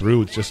the way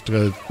through. It's just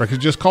a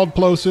record just called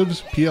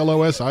Plosives,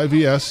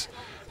 Plosivs,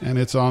 and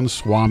it's on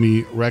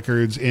Swami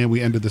Records. And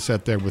we ended the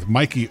set there with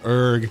Mikey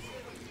Erg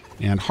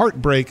and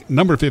Heartbreak,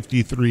 number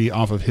 53,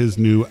 off of his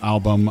new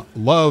album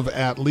Love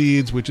at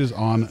Leeds, which is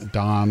on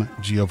Don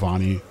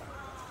Giovanni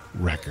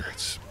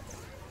Records.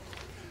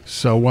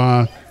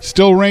 So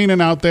still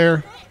raining out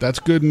there. That's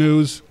good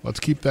news. Let's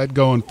keep that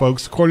going,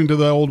 folks. According to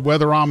the old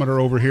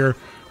weatherometer over here,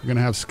 we're going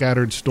to have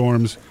scattered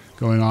storms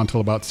going on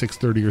till about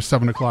 6:30 or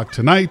 7 o'clock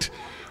tonight.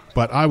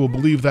 But I will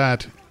believe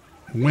that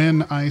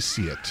when I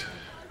see it.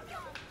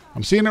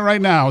 I'm seeing it right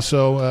now,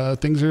 so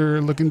things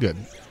are looking good.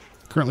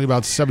 Currently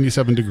about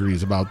 77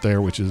 degrees about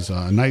there, which is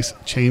a nice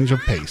change of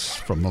pace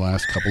from the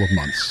last couple of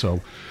months. So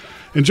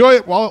enjoy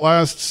it while it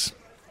lasts,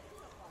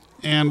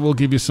 and we'll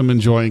give you some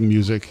enjoying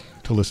music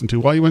to listen to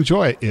while you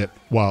enjoy it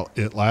while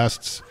it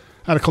lasts.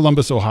 Out of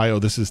Columbus, Ohio,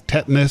 this is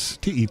Tetanus,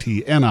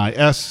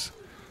 Tetnis.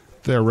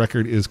 Their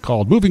record is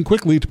called Moving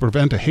Quickly to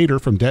Prevent a Hater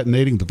from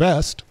Detonating the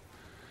Vest.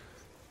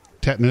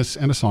 Tetanus,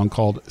 and a song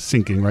called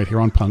Sinking right here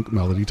on Punk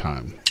Melody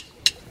Time.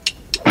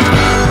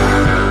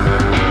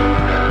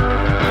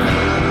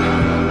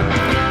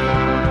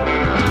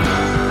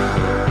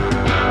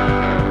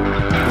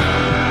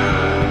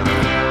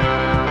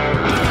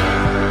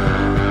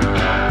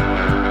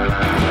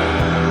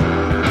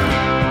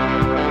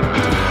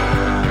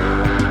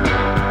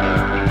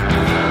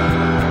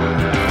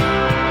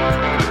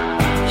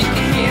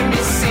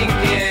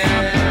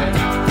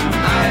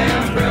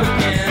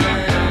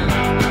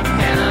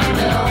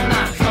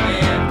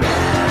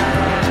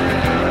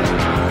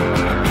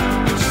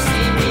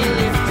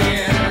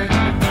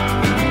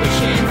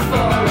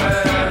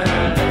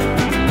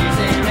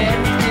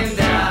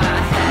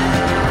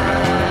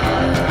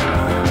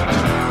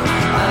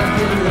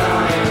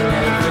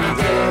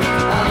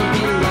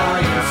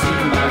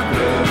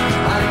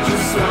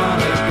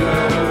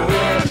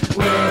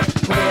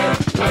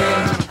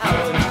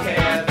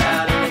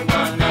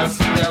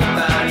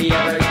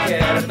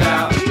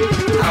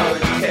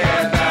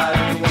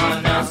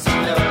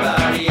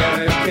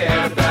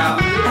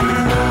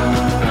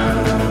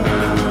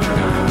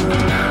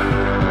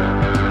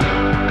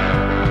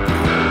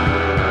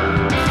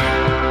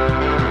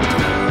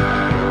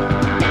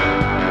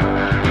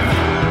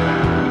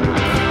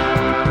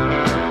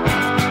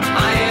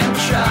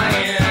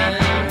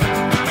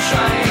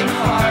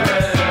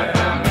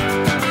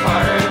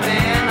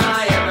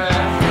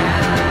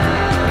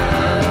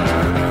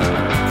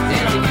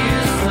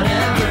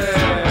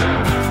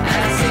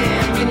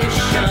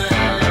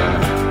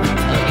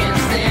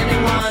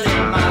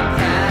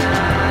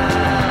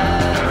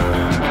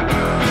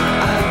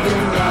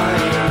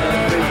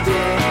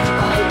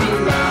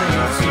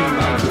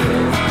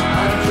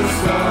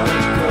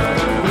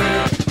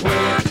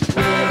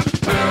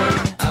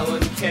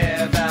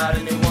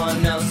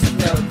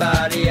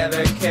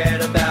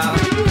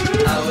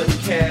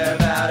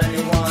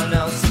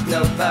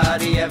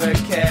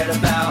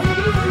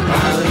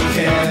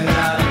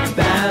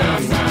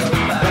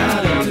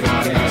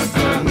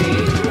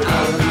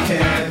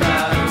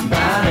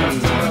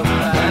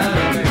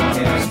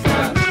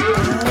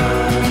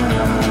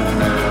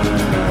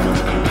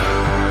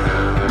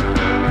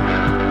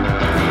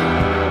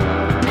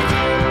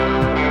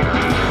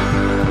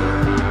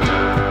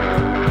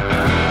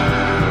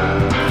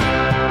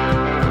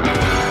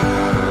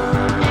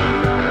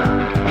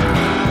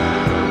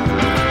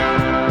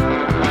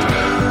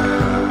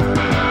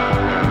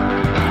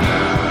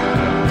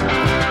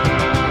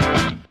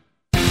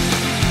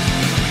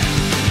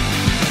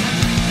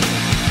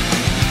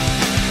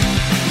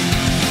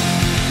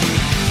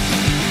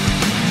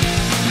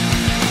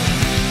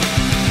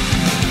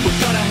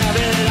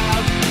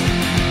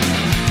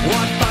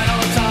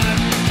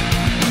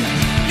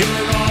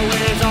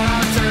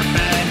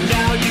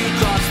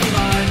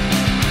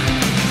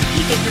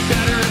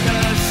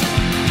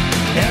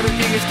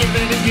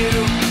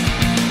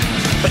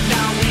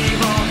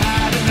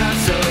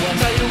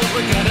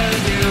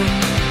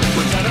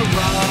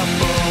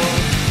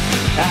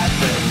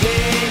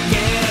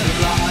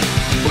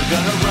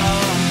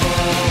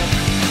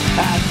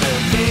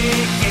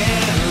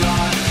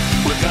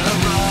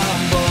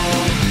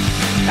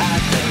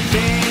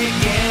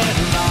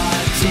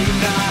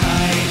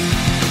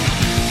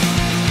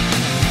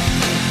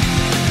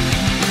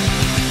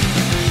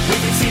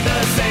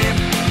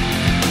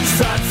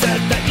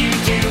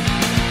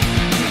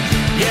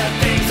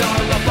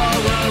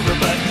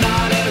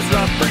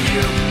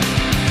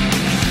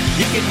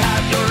 You can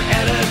have your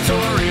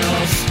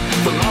editorials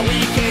for all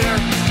we can.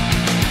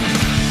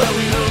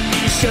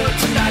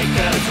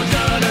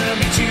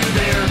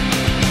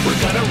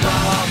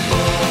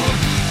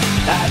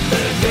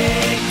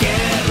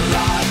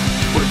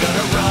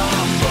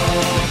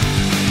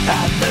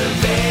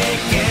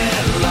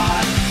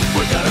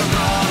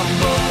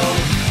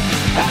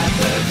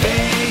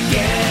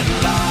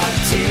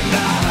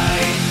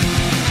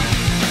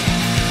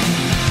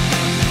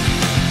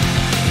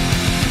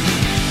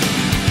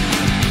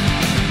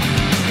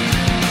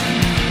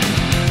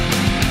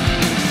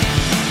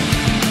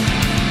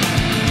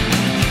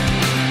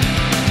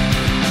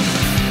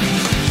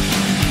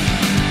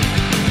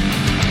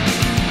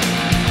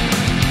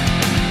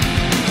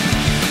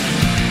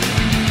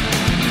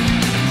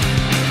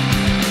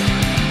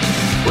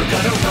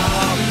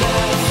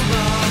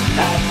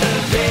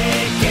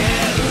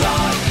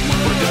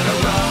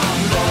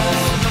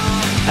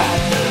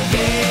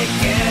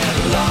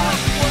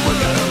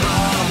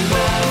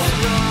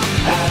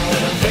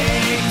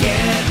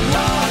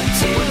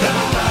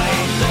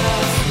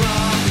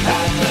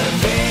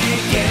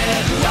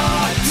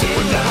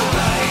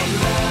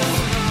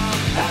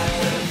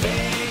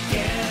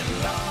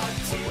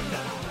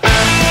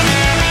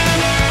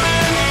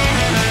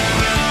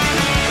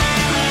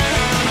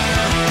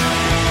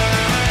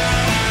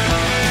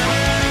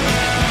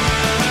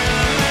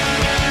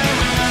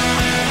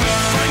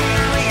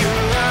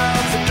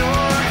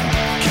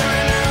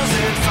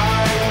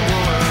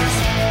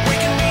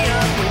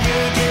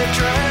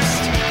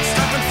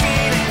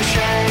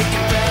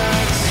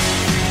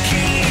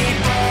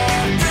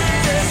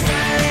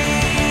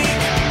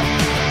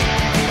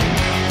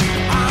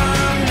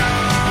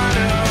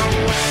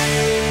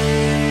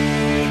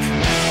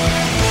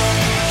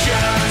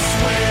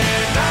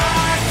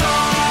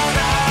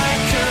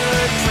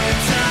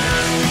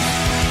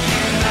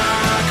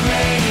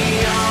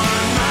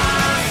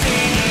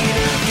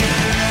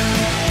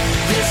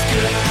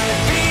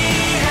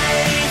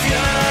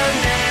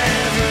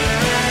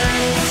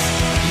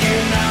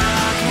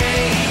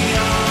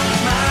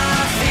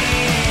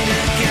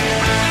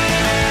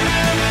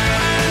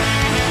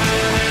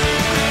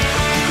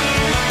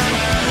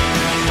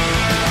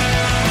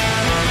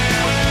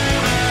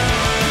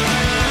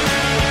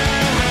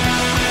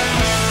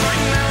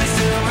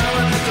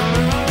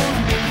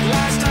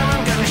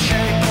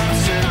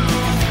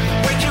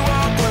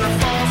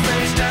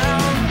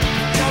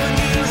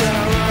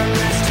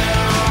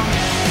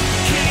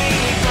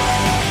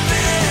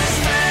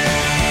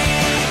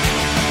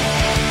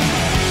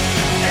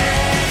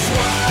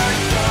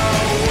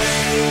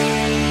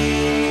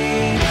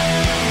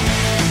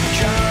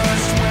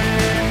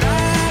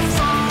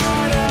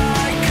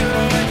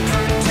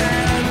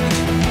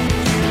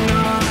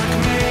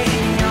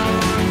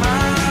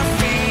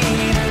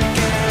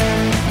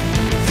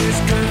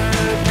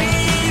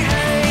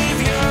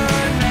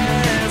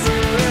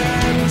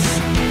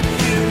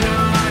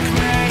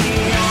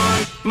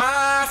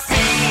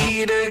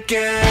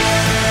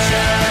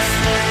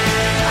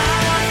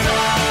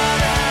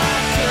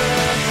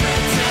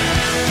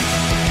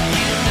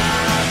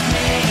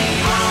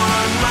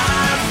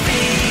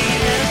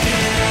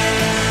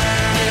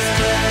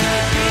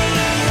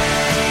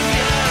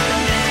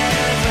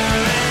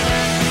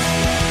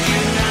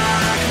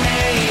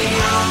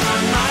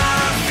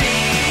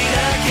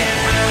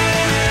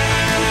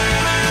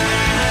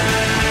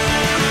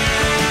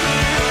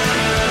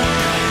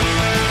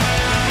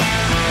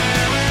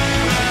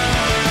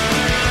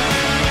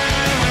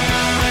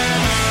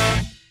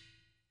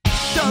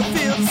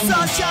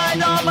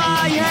 sunshine on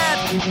my head.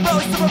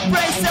 Most of my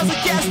brain cells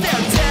are guess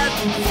they're dead.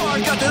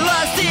 Forgot the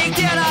last thing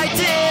that I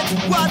did.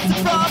 What's the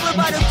problem?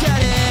 I don't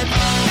get it.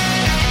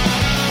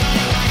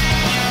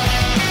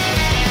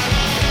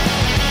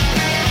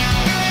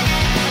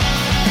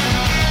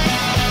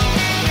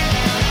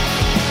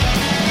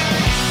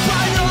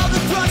 Find all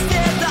the drugs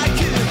that I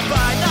could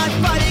find. I'm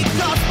fighting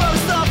cause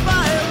most of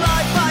my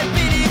life I've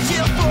been in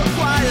jail for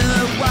quite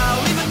a while.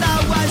 Even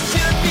now I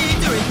should be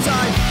doing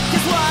time.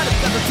 Guess what? I've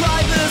got the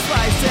driver's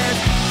license.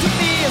 To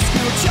me a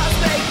school just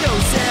make no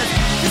sense.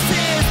 This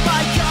is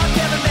my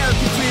goddamn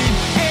American dream.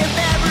 And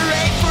never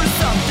aim for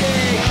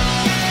something.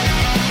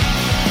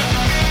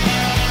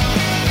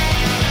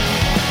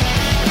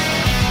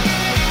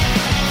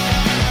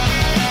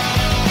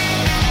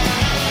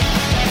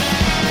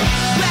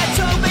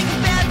 Retro make a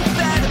bad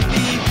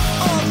methamphetamine.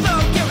 Although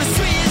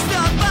chemistry is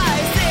not my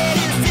sin,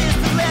 is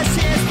the last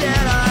chance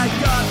that I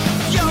got.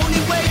 The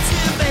only way to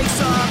make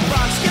some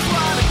bucks. Guess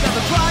what? I've got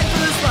the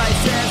driver's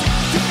license.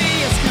 To me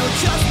a school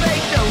just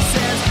make no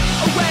sense.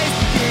 Always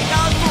looking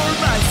out for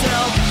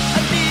myself. I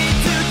need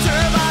to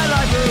turn my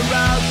life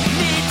around.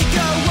 Need to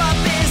go up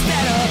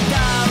instead of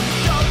down.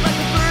 Don't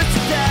like the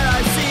person that I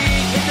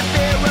see in the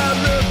mirror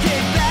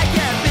looking back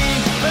at me.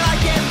 But I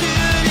can't do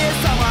this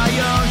on my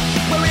own.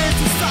 Where is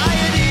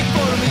society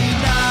for me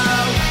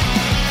now?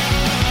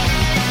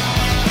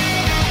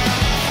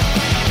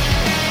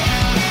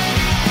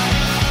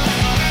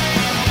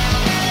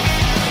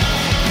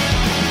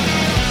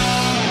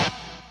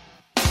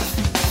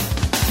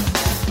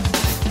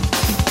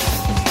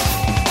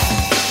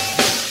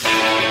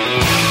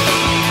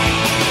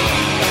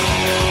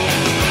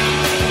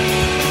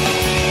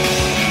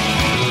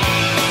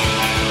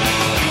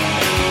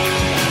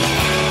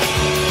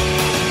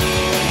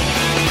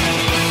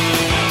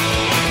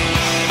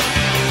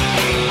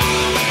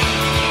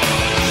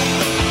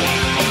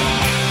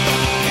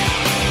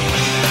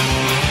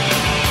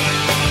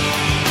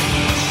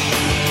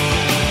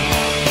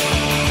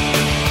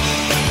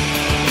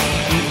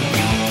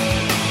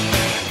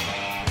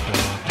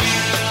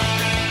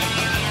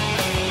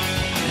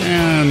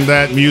 And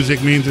that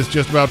music means it's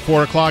just about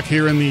 4 o'clock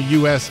here in the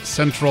U.S.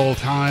 Central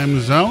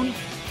Time Zone.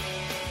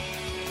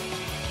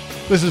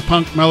 This is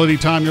Punk Melody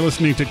Time. You're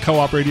listening to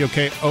Co-op Radio,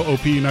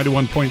 KOOP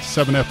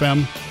 91.7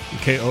 FM,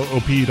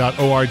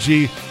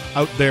 KOOP.org,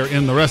 out there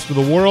in the rest of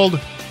the world.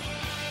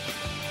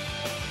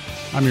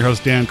 I'm your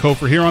host, Dan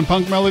Kofer, here on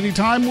Punk Melody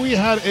Time. We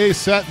had a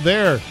set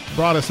there,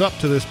 brought us up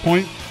to this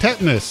point.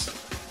 Tetanus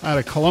out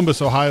of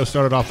Columbus, Ohio,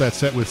 started off that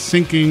set with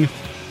Sinking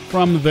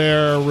from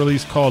their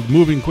release called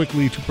Moving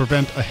Quickly to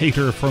Prevent a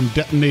Hater from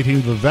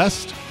Detonating the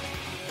Vest.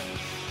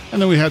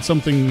 And then we had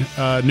something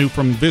new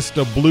from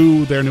Vista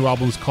Blue. Their new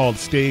album's called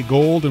Stay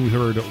Gold, and we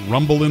heard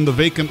Rumble in the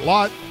Vacant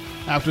Lot.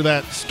 After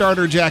that,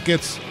 Starter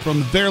Jackets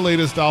from their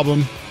latest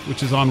album,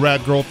 which is on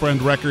Rad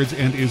Girlfriend Records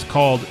and is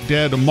called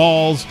Dead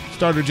Malls.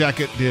 Starter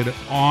Jacket did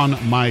On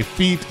My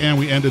Feet, and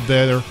we ended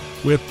there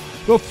with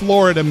the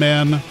Florida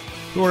Men,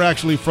 who are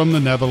actually from the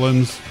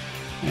Netherlands.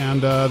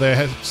 And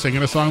they're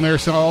singing a song there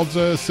called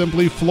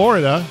simply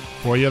Florida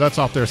for you. That's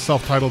off their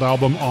self-titled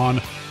album on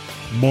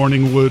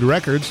Morningwood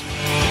Records.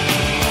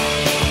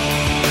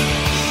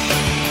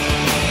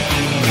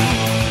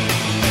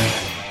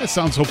 That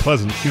sounds so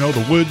pleasant. You know,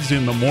 the woods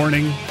in the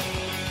morning.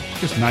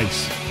 Just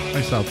nice.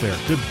 Nice out there.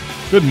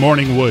 Good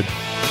morning wood.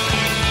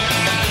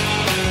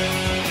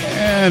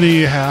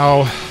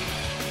 Anyhow,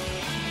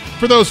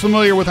 for those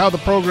familiar with how the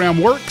program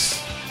works,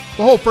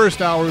 the whole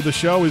first hour of the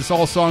show is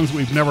all songs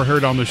we've never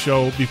heard on the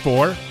show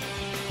before.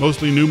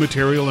 Mostly new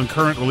material and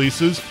current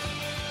releases,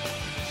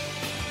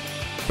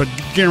 but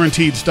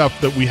guaranteed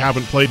stuff that we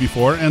haven't played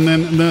before. And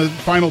then in the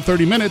final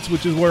 30 minutes,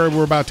 which is where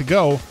we're about to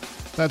go,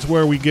 that's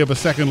where we give a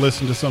second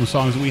listen to some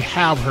songs that we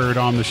have heard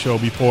on the show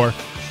before.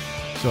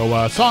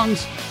 So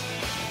songs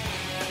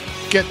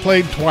get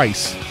played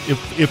twice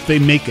if they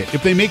make it.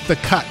 If they make the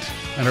cut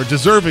and are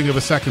deserving of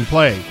a second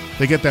play,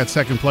 they get that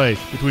second play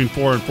between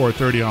 4 and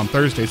 4:30 on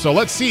Thursday. So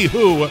let's see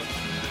who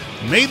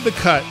made the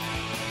cut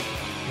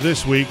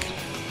this week.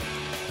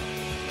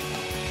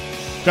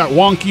 Got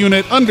Wonk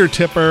Unit,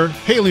 Undertipper,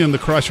 Haley and the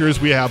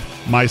Crushers. We have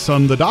My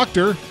Son the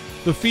Doctor,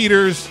 The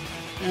Feeders,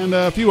 and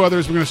a few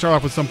others. We're going to start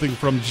off with something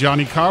from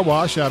Johnny Car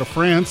Wash out of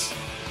France,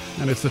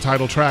 and it's the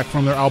title track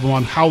from their album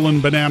on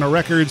Howlin' Banana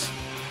Records.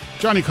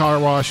 Johnny Car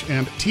Wash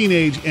and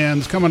Teenage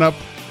Ends coming up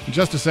in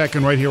just a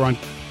second right here on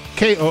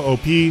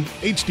KOOP,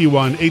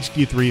 HD1,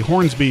 HD3,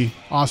 Hornsby,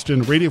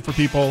 Austin, Radio for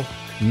People,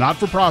 not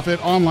for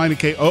profit, online at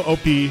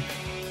KOOP.org.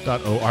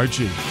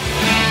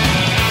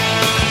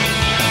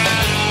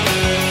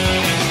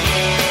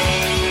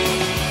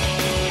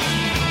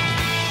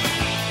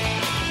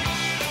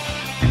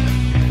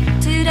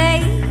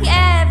 Today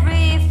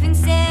everything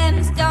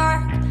seems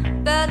dark,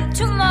 but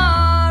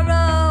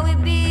tomorrow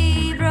will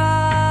be bright.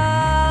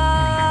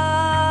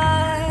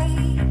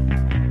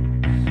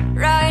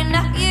 Right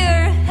now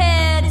your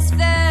head is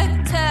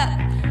fucked up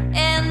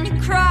and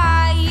you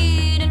cry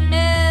you don't know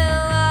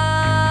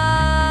why.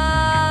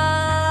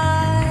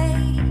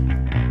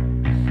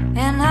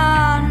 And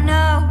I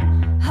know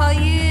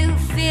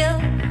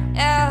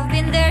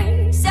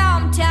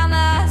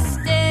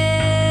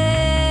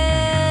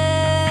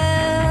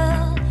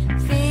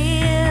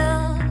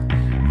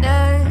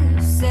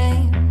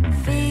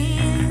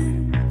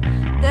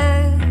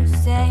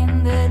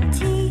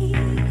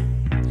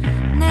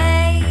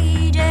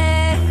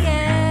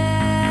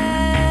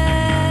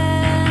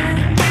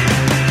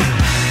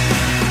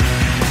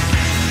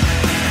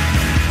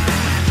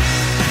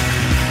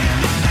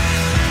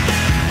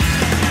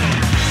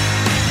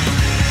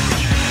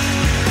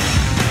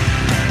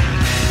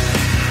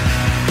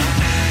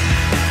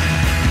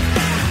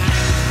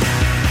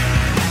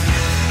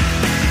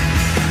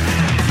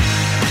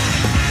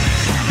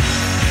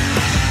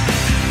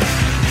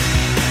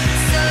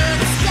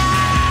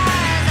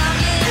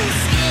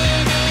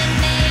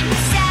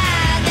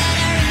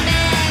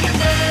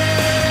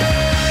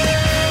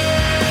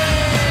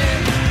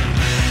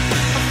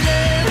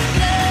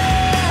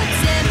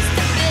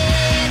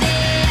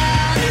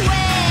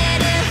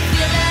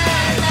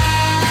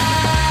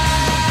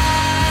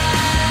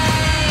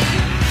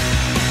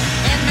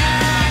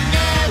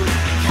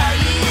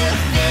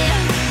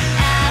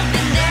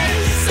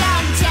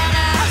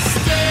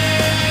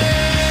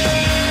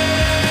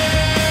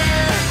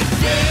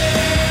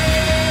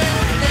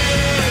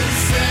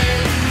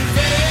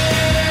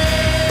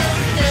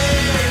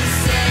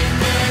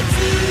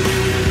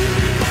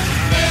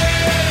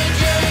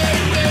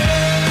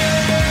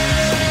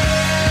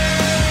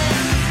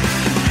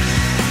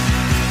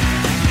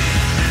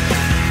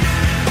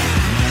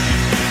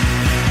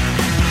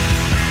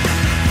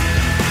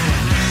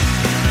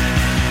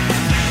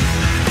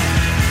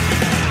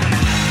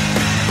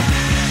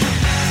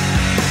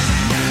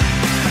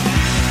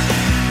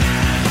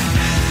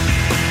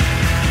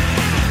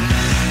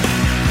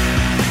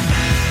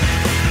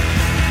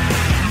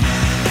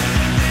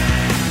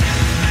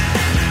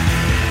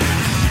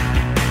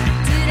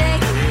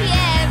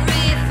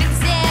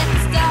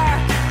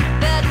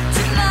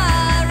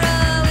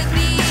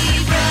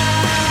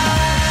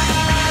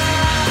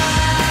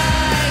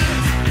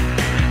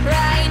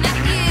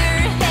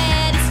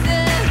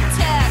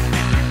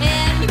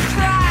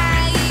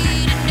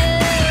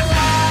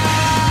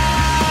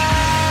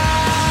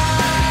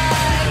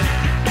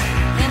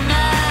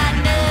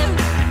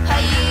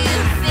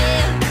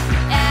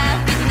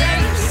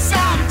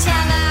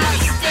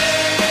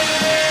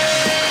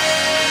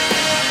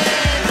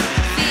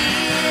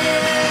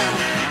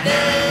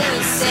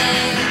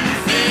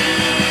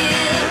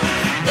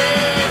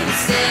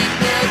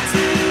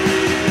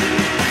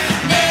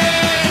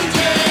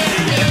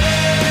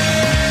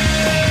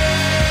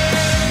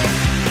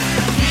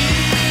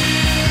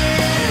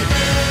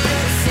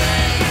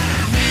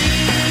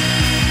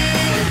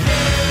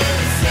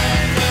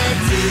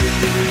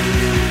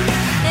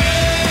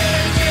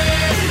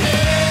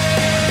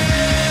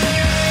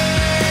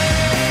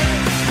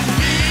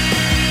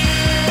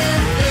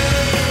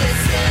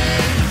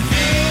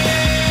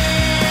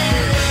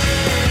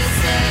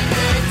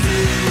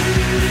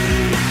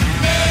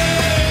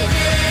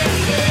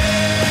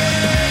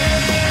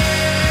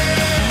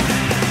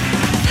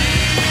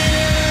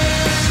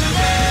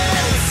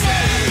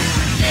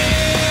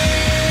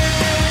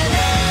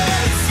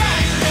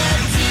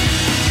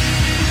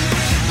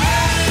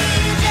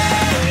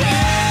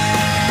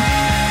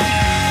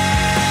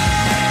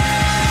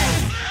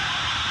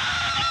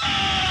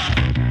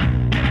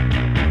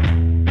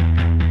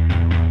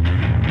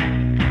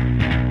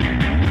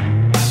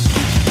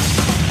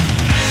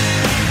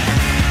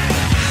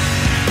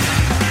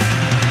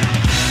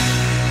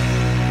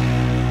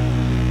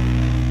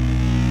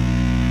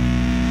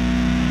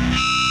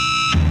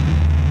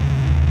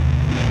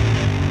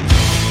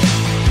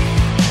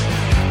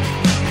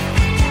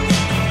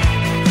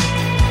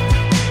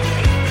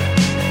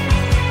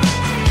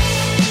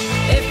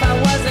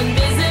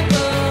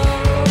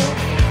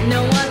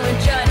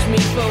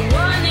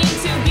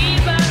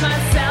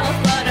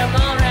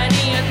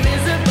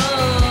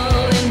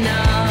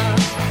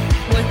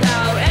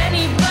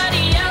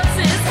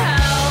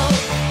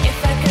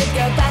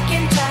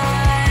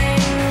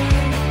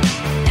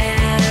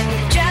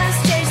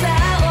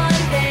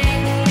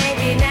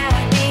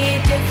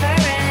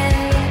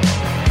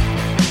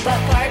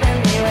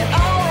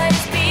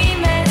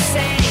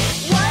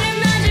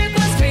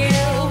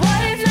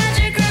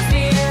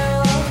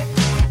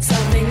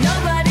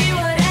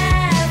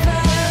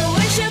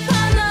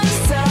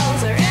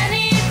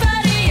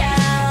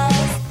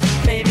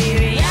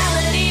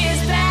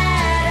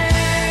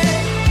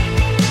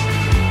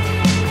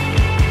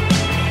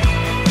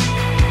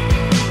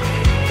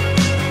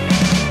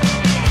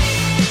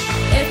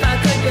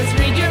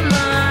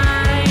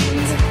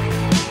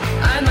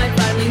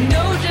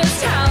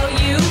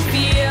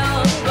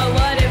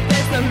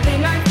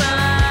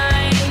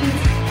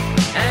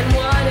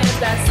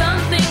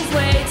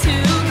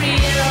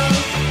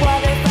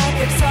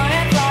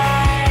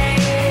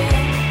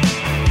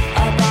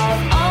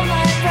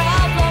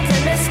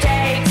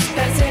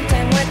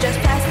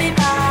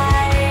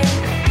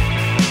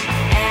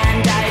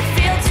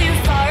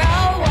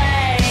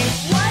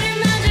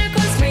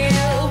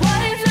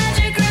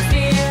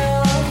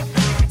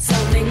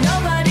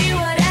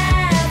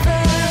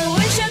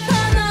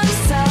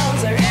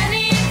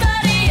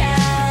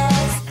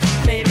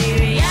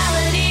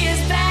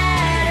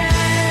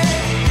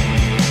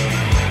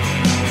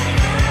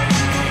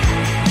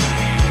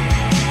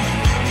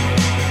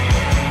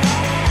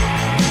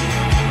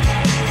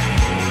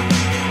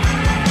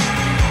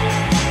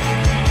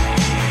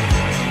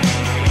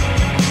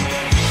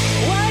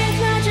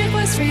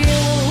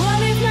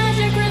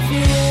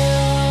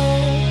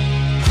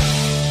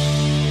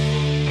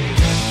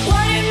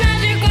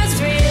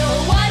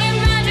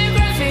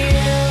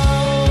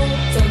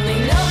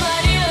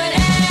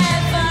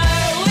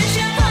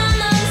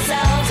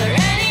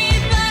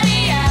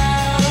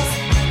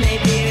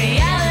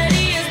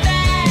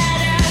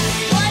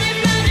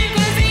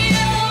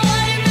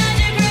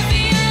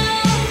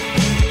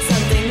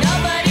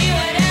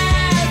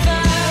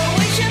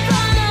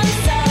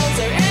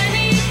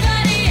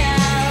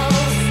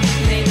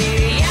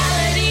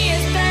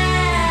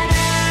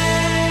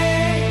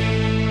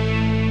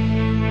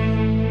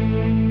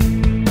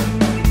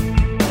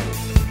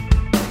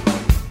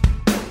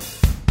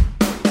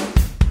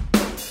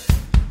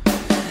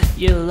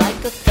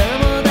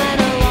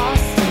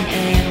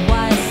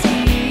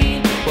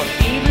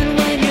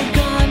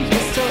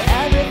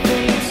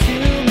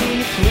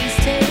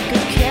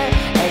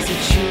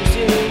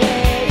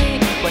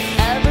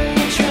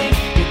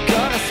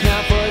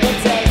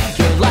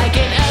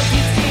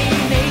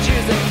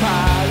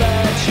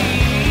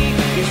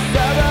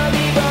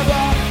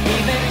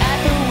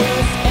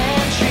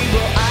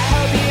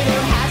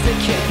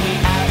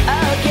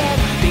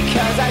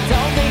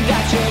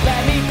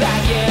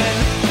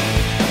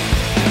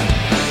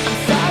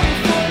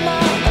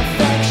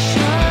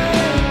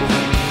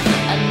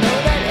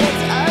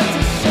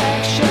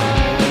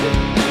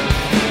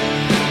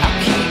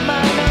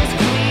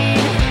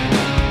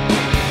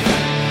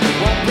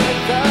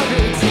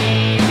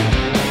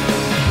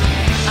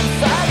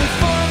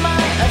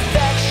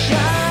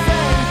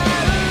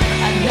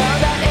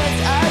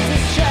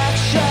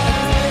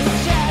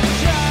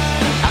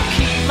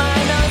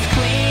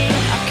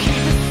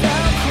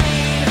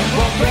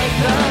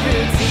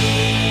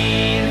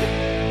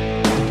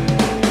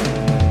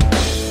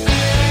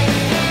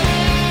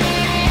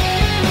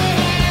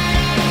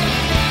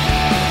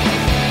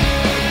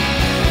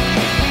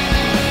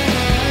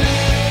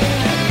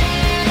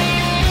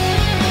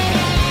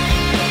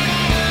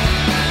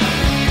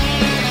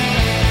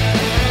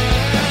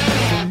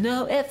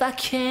know if I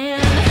can.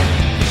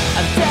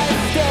 I'm dead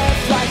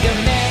stiff like a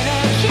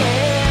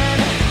mannequin.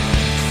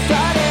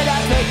 Started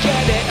up to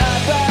give it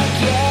up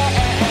again.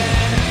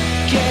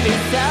 Give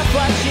yourself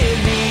what you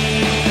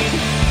need.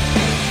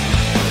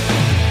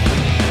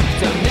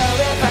 Don't know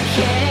if I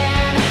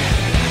can.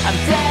 I'm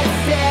dead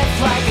stiff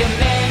like a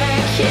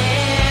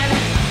mannequin.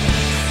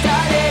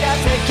 Started up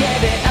to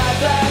give it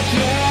up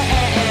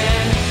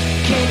again.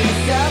 Give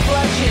yourself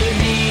what you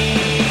need.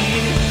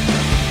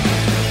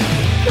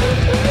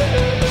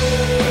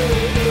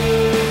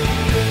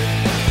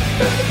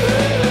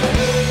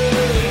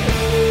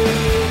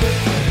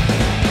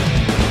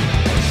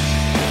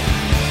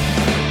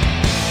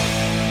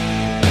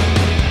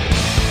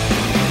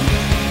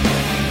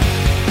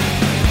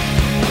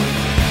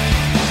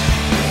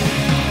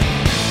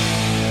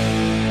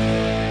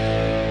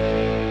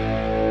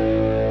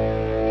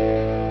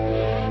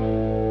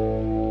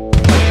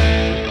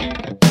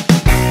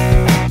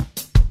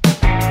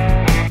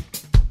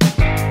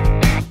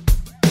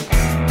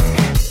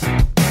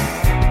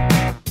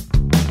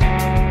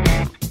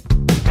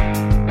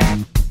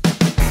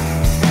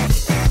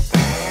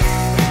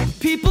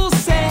 People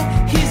say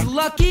he's a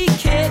lucky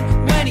kid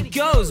when he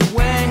goes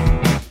away,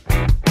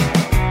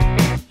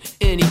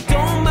 and he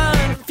don't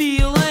mind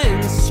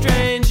feeling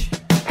strange.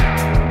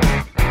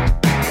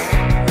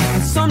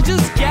 And some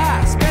just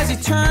gasp as he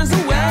turns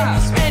away,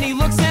 and he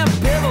looks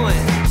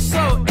ambivalent,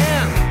 so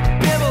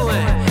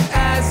ambivalent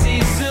as he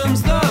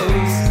zooms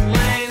those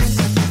lanes.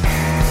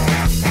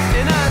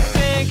 And I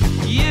think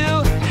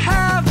you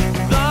have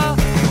the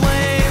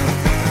blame.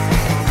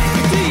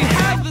 Do you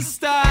have the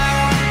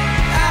style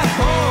at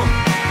home?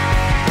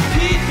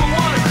 People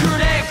want a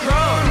crude and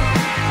grown.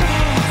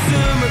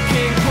 Zoomer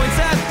King points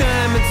at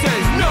them and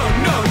says, no,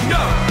 no,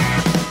 no.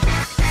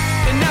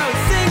 And now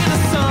he's singing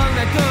a song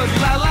that goes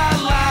la la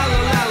la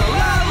la la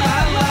la la la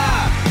la.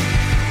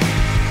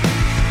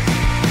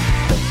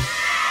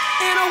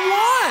 And I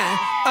want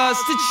us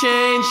to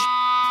change.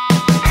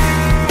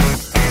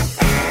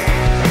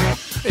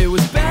 It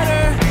was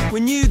better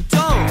when you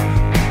don't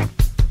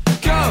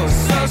go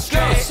so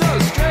straight, so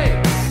straight.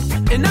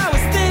 And I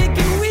was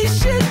thinking we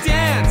should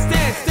dance,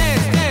 dance,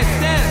 dance, dance,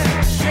 dance.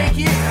 Shake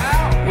it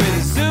out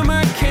with a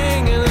Zoomer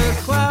King in a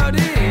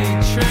cloudy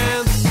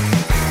trance.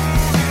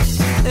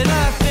 And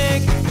I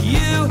think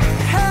you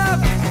have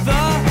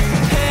the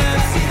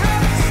pants.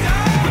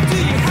 But do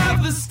you have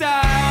the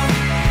style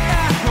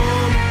at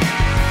home?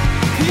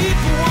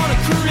 People want a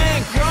crude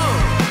and grown.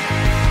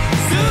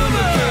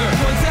 Zoomer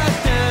points at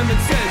them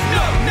and says,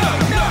 no, no,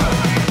 no.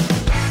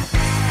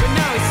 But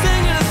now he's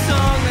singing a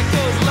song that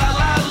goes la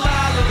la la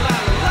la la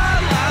la la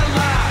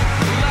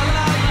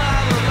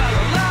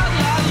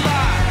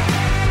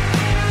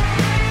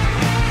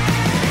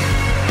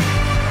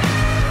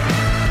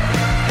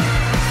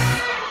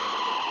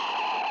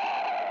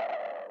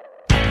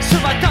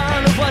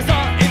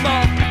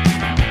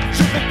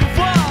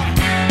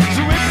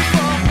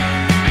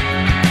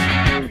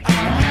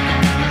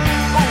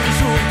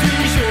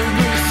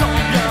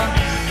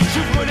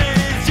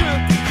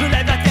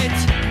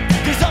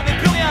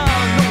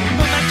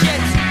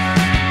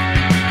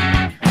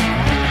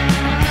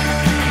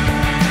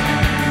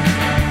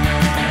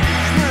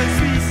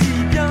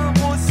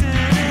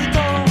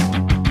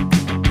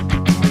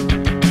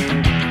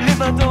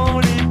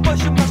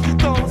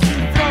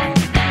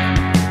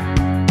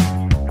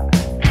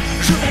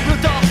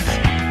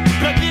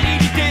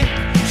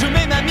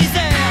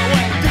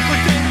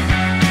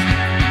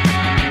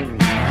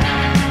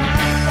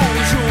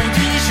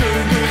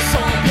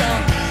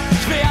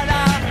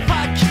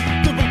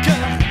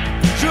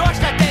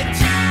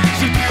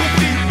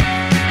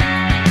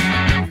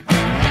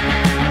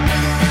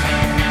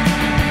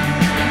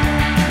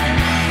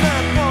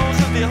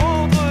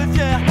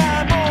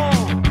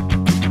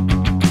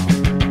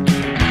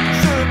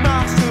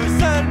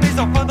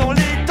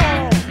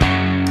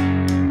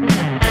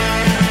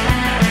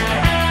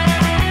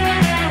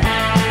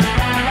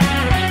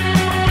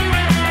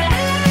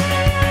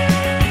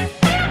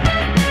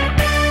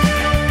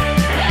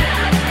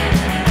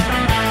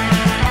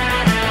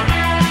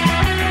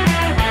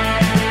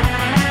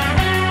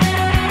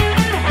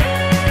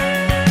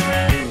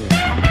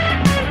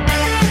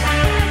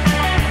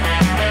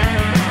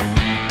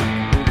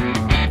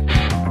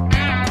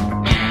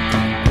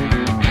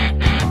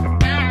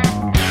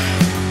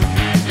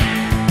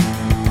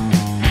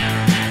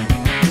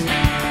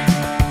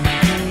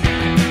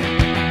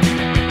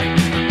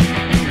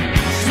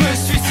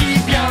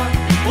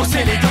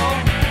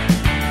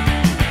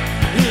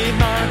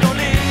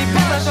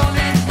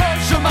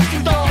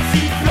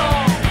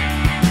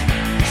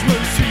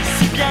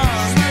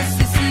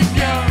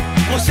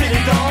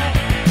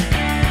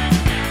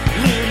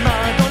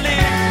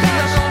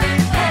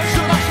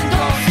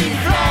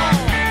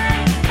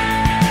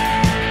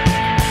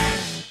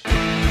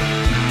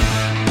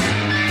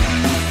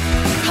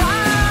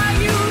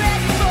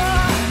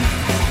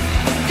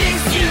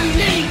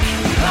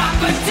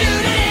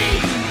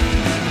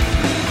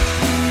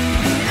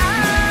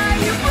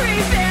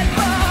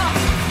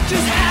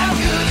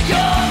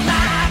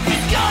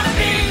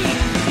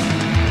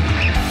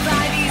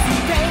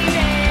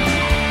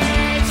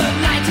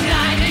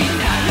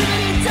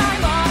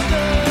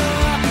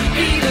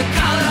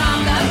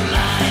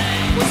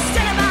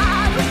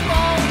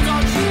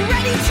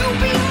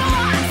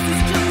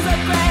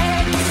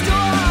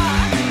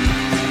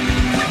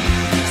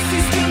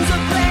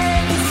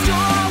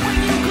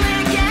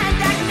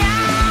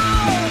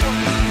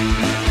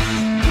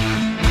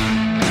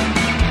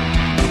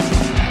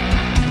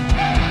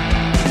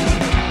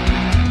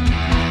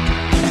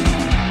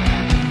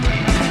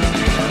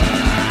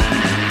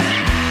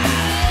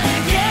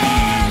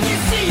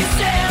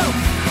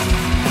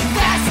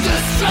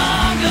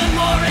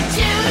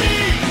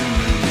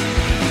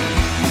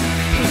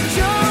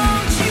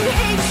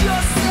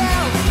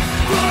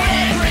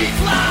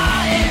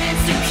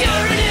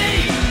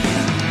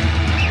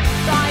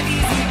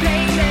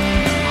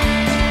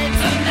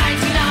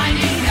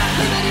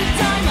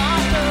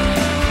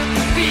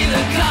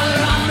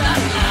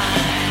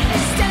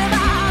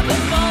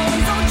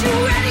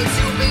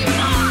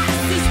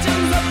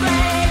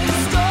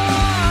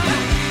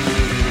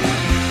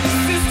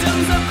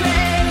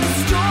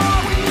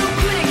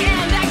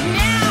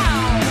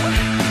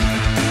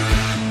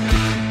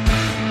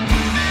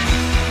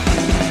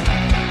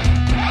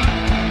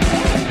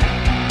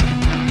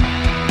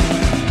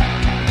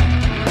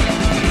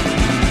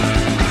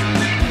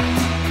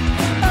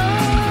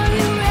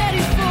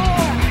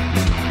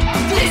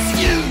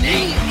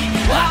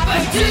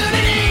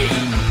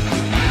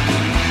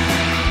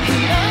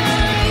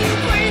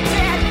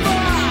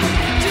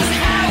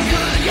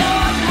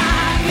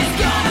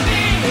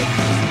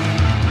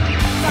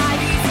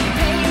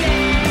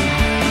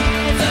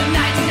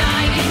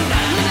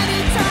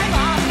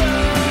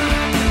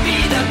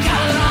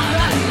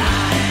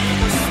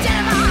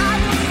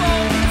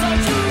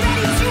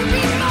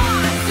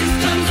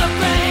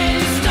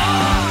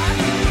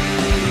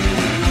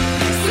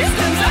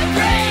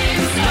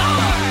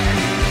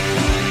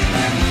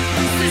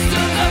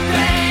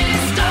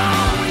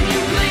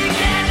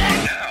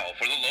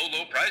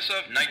as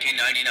of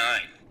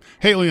 1999.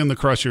 Haley and the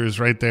Crushers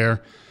right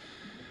there.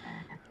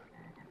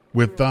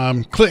 With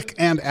Click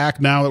and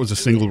Act Now. That was a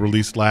single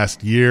released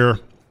last year.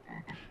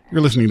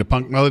 You're listening to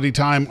Punk Melody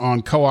Time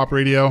on Co-op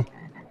Radio.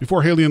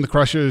 Before Haley and the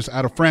Crushers,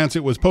 out of France,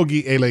 it was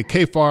Poggy Ele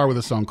Kefar with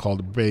a song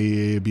called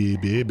Baby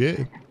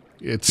Baby.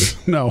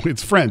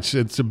 It's French.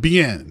 It's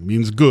bien,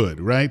 means good,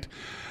 right?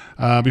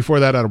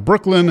 Before that, out of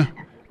Brooklyn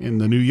in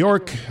the New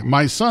York,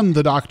 My Son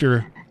the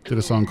Doctor did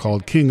a song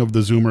called King of the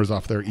Zoomers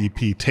off their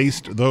EP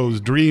Taste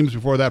Those Dreams.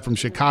 Before that, from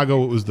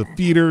Chicago, it was the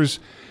Feeders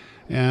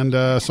and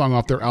a song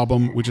off their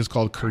album, which is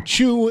called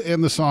Kerchoo,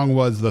 and the song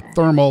was The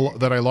Thermal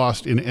That I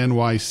Lost in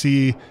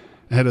NYC.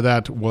 Ahead of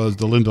that was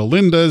the Linda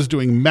Lindas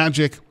doing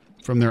Magic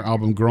from their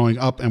album Growing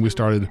Up, and we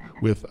started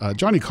with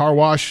Johnny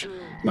Carwash,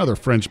 another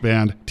French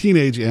band.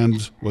 Teenage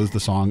Ends was the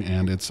song,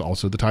 and it's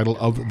also the title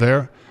of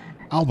their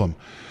album.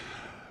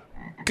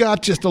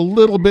 Got just a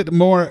little bit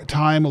more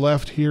time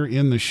left here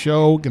in the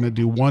show. Going to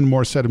do one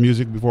more set of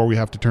music before we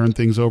have to turn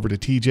things over to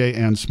TJ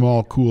and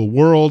Small Cool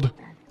World.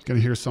 Going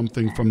to hear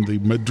something from the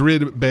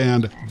Madrid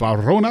band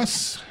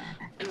Varonas.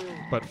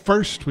 But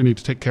first, we need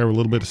to take care of a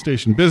little bit of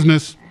station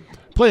business,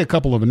 play a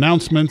couple of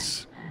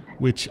announcements,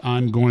 which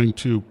I'm going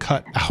to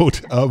cut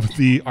out of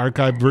the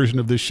archived version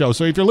of this show.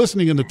 So if you're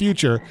listening in the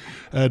future,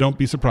 don't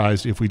be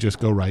surprised if we just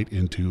go right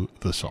into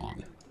the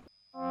song.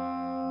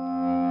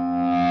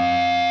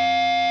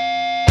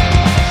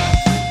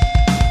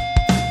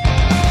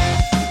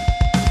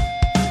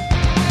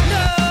 No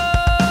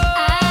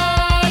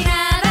hay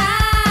nada.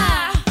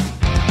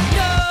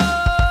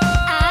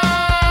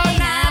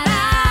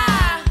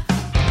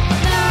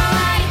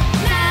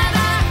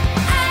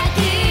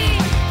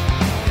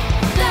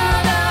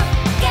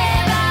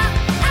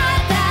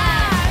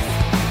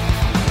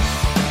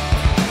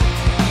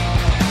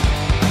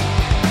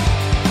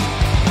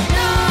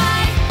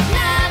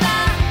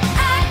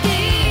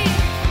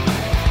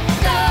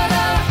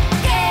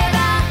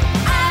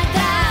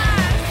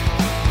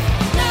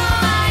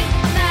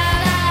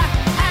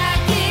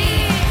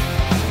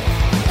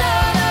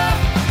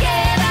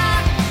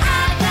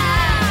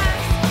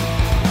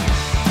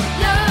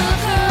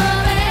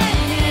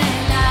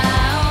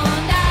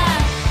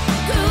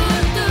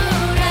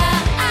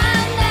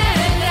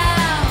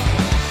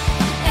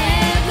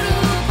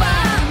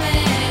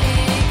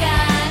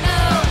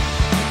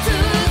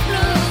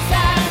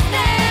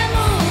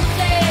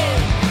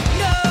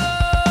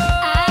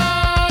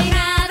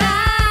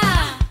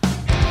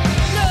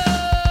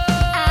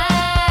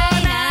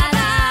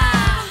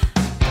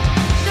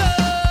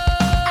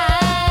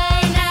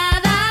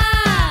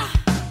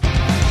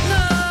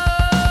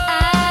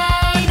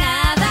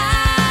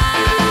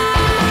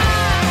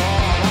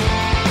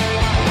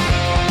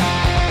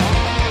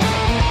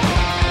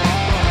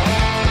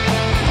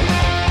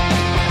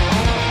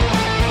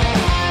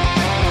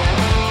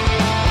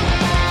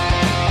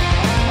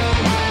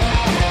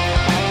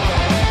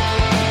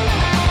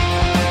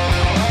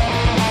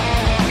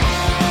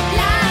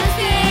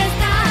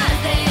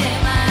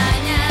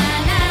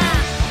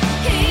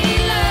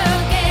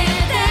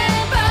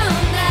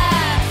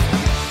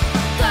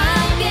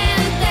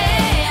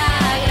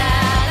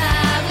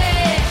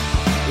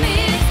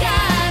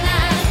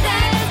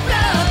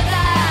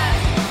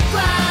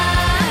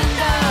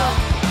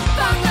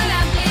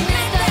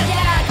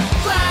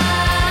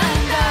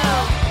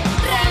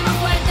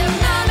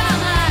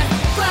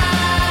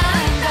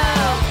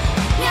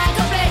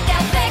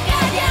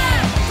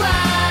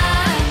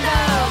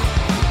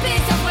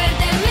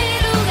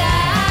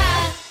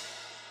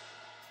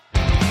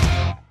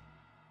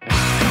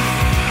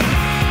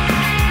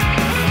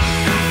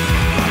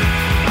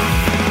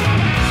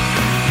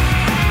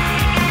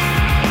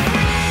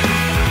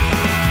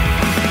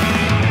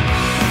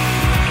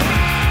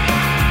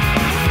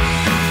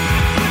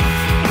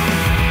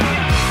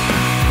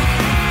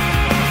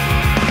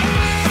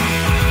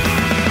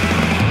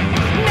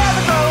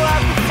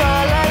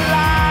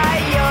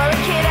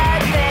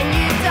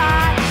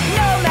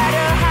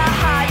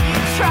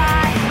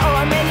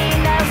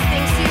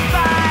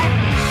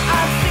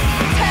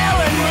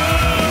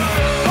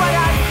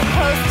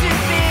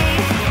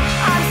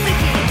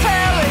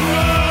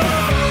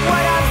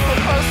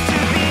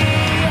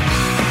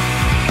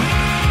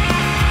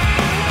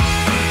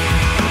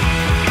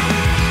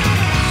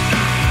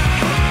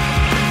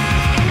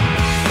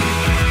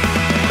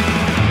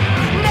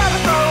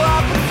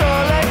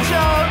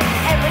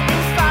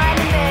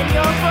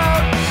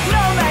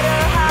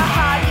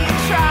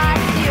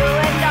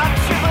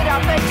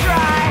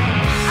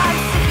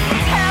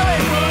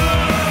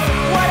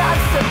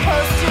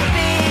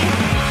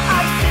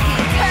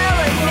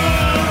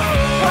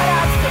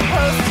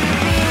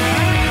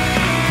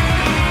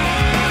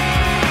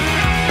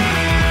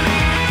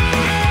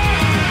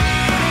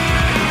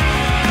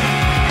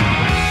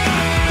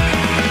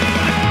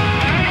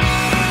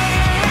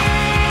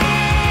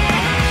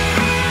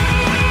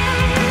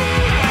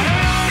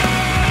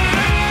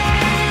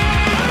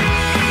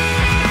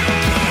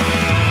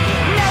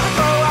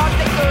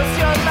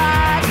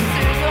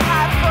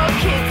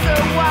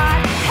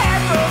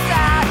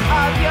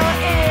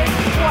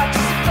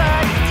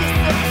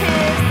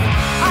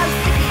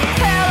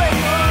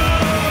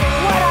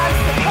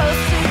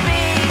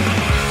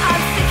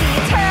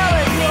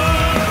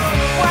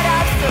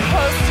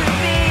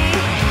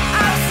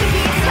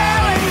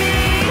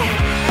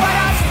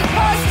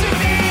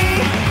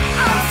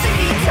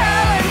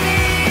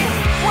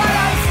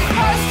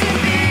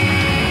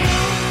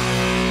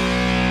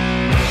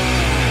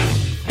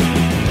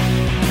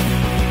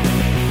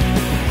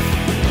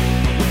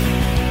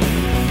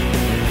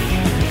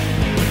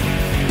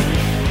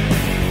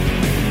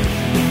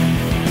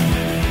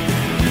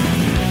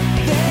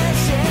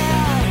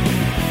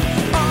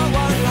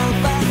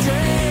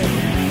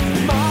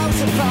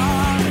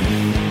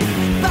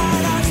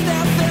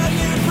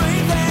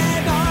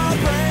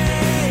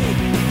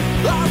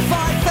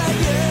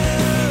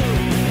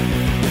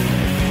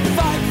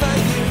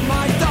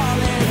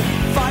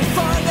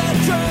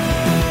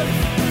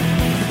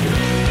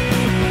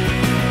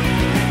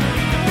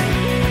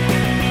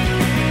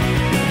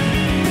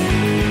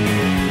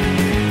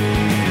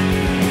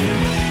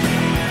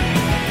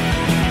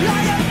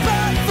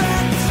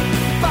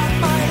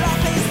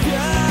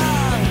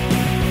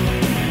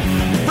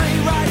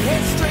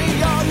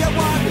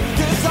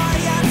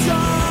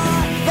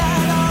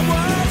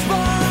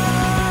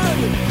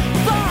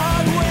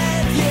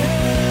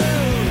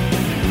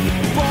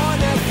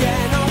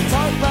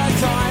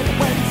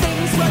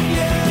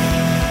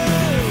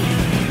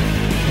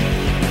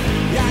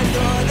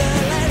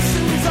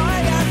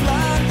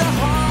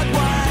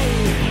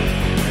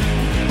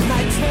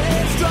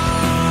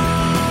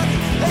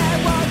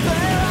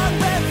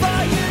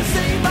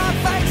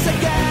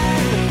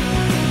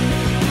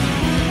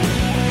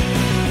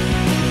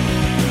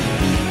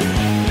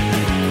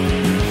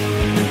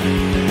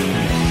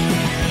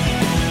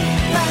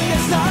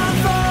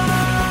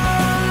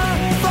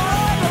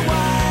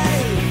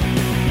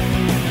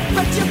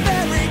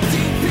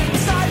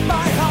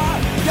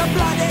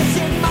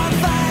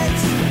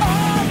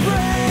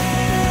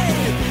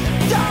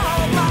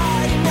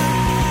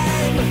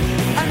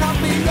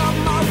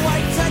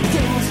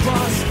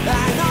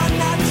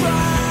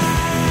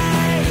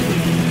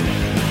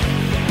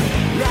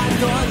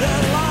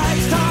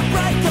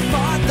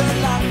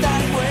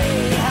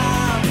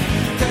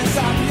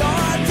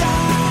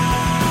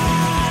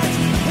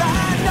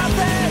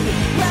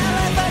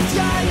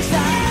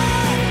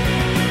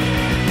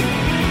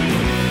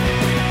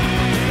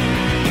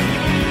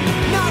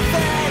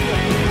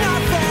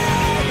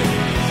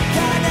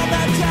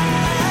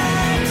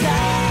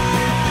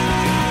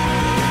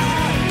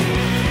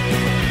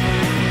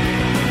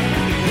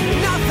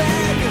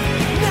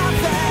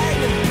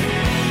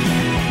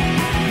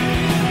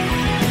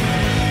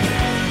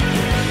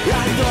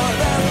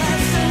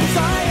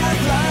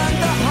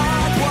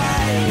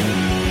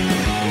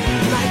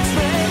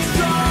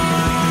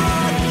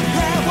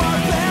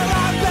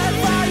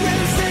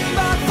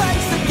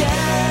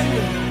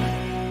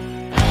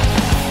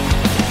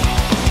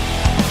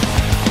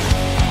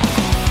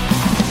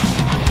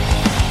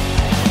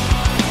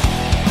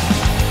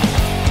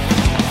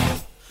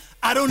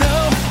 I don't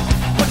know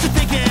what you're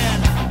thinking,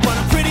 but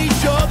I'm pretty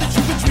sure that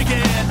you've been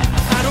drinking.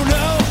 I don't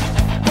know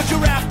what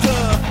you're after,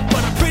 but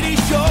I'm pretty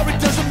sure it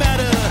doesn't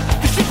matter.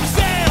 The ship has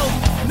sailed,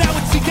 now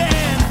it's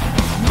again.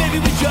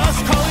 Maybe we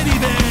just call it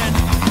even.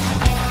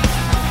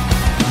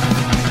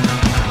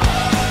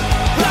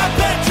 I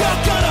bet you're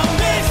gonna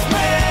miss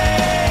me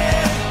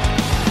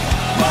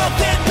more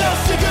than the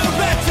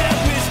cigarettes and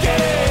whiskey,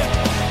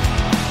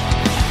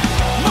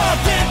 more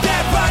than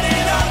that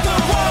writing on the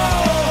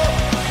wall,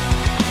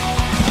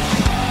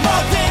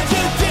 more than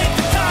you did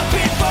the time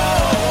before.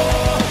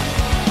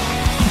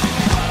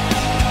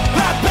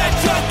 I bet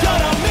you're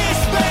gonna miss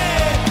me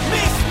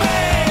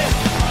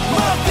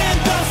more than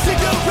the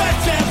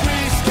cigarettes and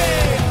whiskey.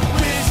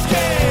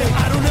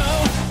 I don't know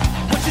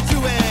what you're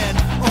doing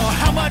or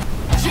how much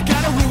you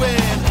gotta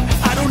ruin.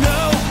 I don't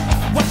know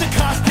what the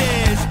cost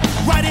is.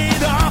 Write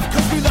it off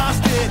cause we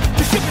lost it.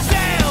 The ship has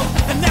sailed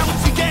and now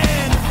it's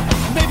again.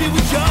 Maybe we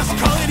just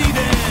call it even.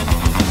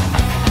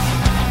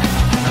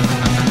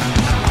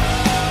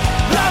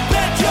 I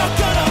bet you're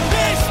gonna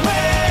miss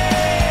me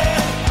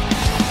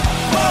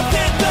more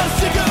than the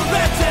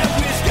cigarettes and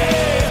whiskey,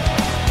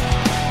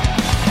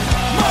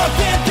 more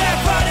than that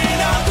writing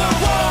on the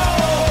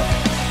wall,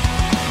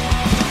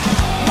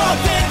 more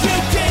than you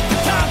did the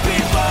time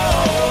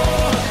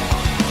before.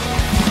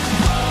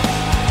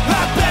 I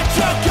bet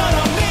you're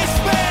gonna miss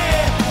me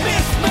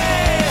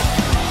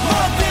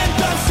more than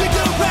the cigarettes and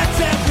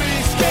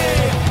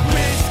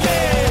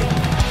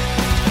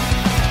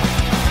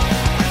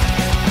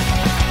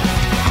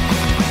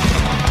whiskey.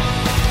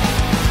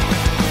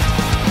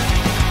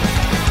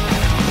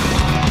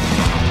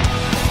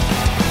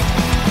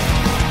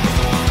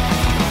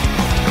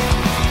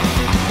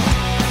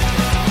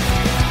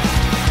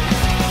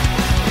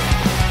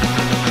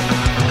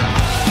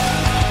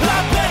 I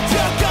bet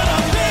you're gonna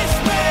miss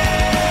me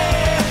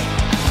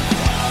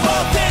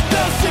more than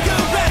the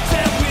cigarettes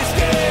and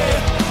whiskey,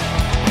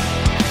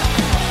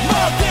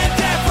 more than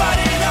that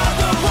writing on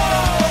the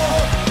wall,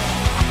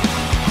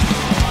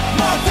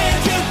 more than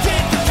you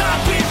did the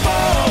time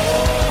before.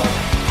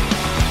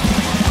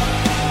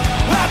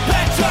 I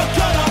bet you're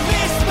gonna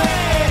miss me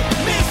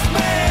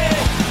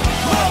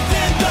more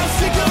than the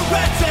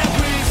cigarettes and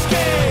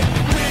whiskey.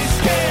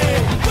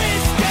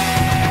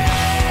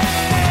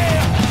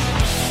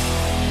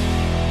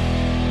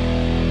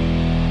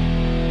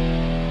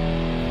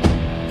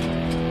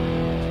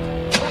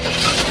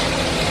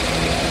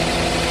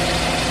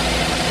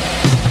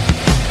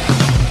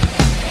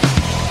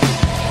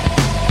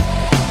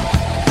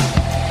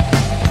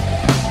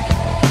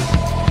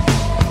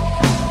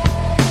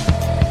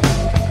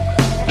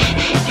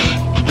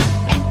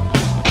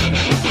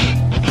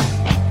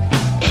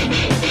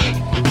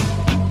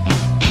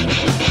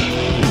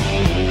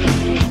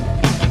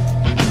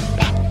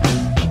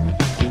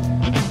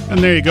 And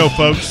there you go,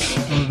 folks.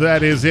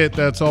 That is it.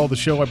 That's all the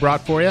show I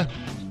brought for you.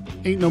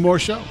 Ain't no more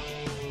show.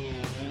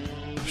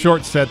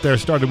 Short set there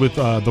started with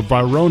the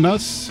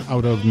Varonas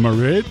out of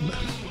Madrid.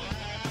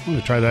 I'm going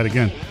to try that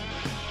again.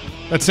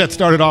 That set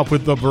started off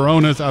with the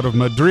Varonas out of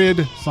Madrid,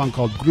 a song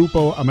called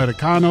Grupo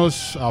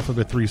Americanos, off of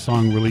a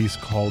 3-song release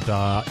called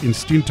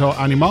Instinto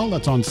Animal.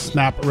 That's on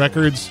Snap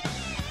Records.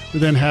 We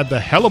then had the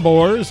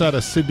Hellebores out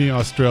of Sydney,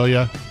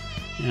 Australia,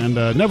 and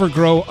Never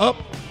Grow Up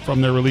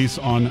from their release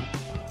on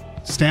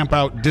Stamp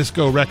Out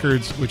Disco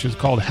Records, which is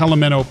called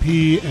Hellemen OP.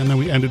 And then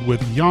we ended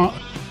with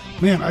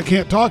Man, I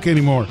can't talk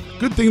anymore.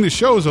 Good thing the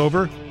show's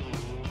over.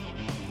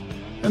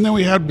 And then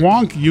we had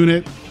Wonk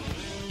Unit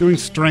doing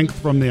Strength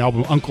from the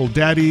album Uncle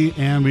Daddy,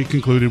 and we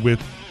concluded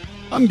with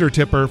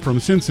Undertipper from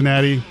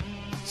Cincinnati.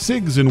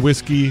 Cigs and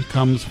Whiskey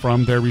comes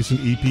from their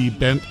recent EP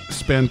Bent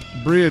Spent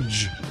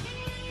Bridge.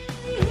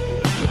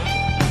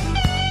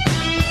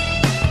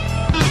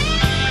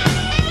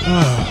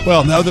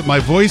 Well, now that my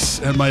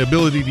voice and my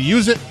ability to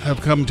use it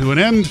have come to an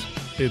end,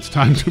 it's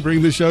time to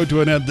bring the show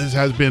to an end. This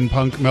has been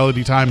Punk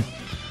Melody Time.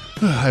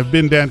 I've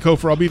been Dan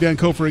Kofer. I'll be Dan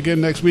Kofer again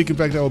next week. In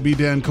fact, I will be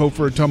Dan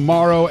Kofer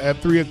tomorrow at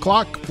 3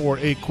 o'clock for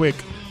a quick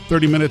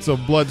 30 minutes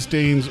of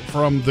Bloodstains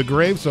from the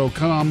Grave. So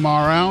come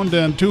around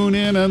and tune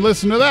in and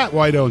listen to that,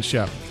 why don't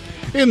you?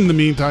 In the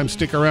meantime,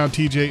 stick around.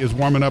 TJ is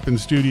warming up in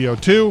Studio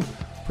 2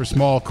 for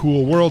Small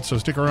Cool World. So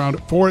stick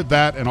around for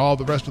that and all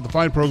the rest of the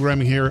fine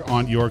programming here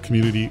on your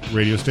community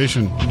radio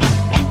station.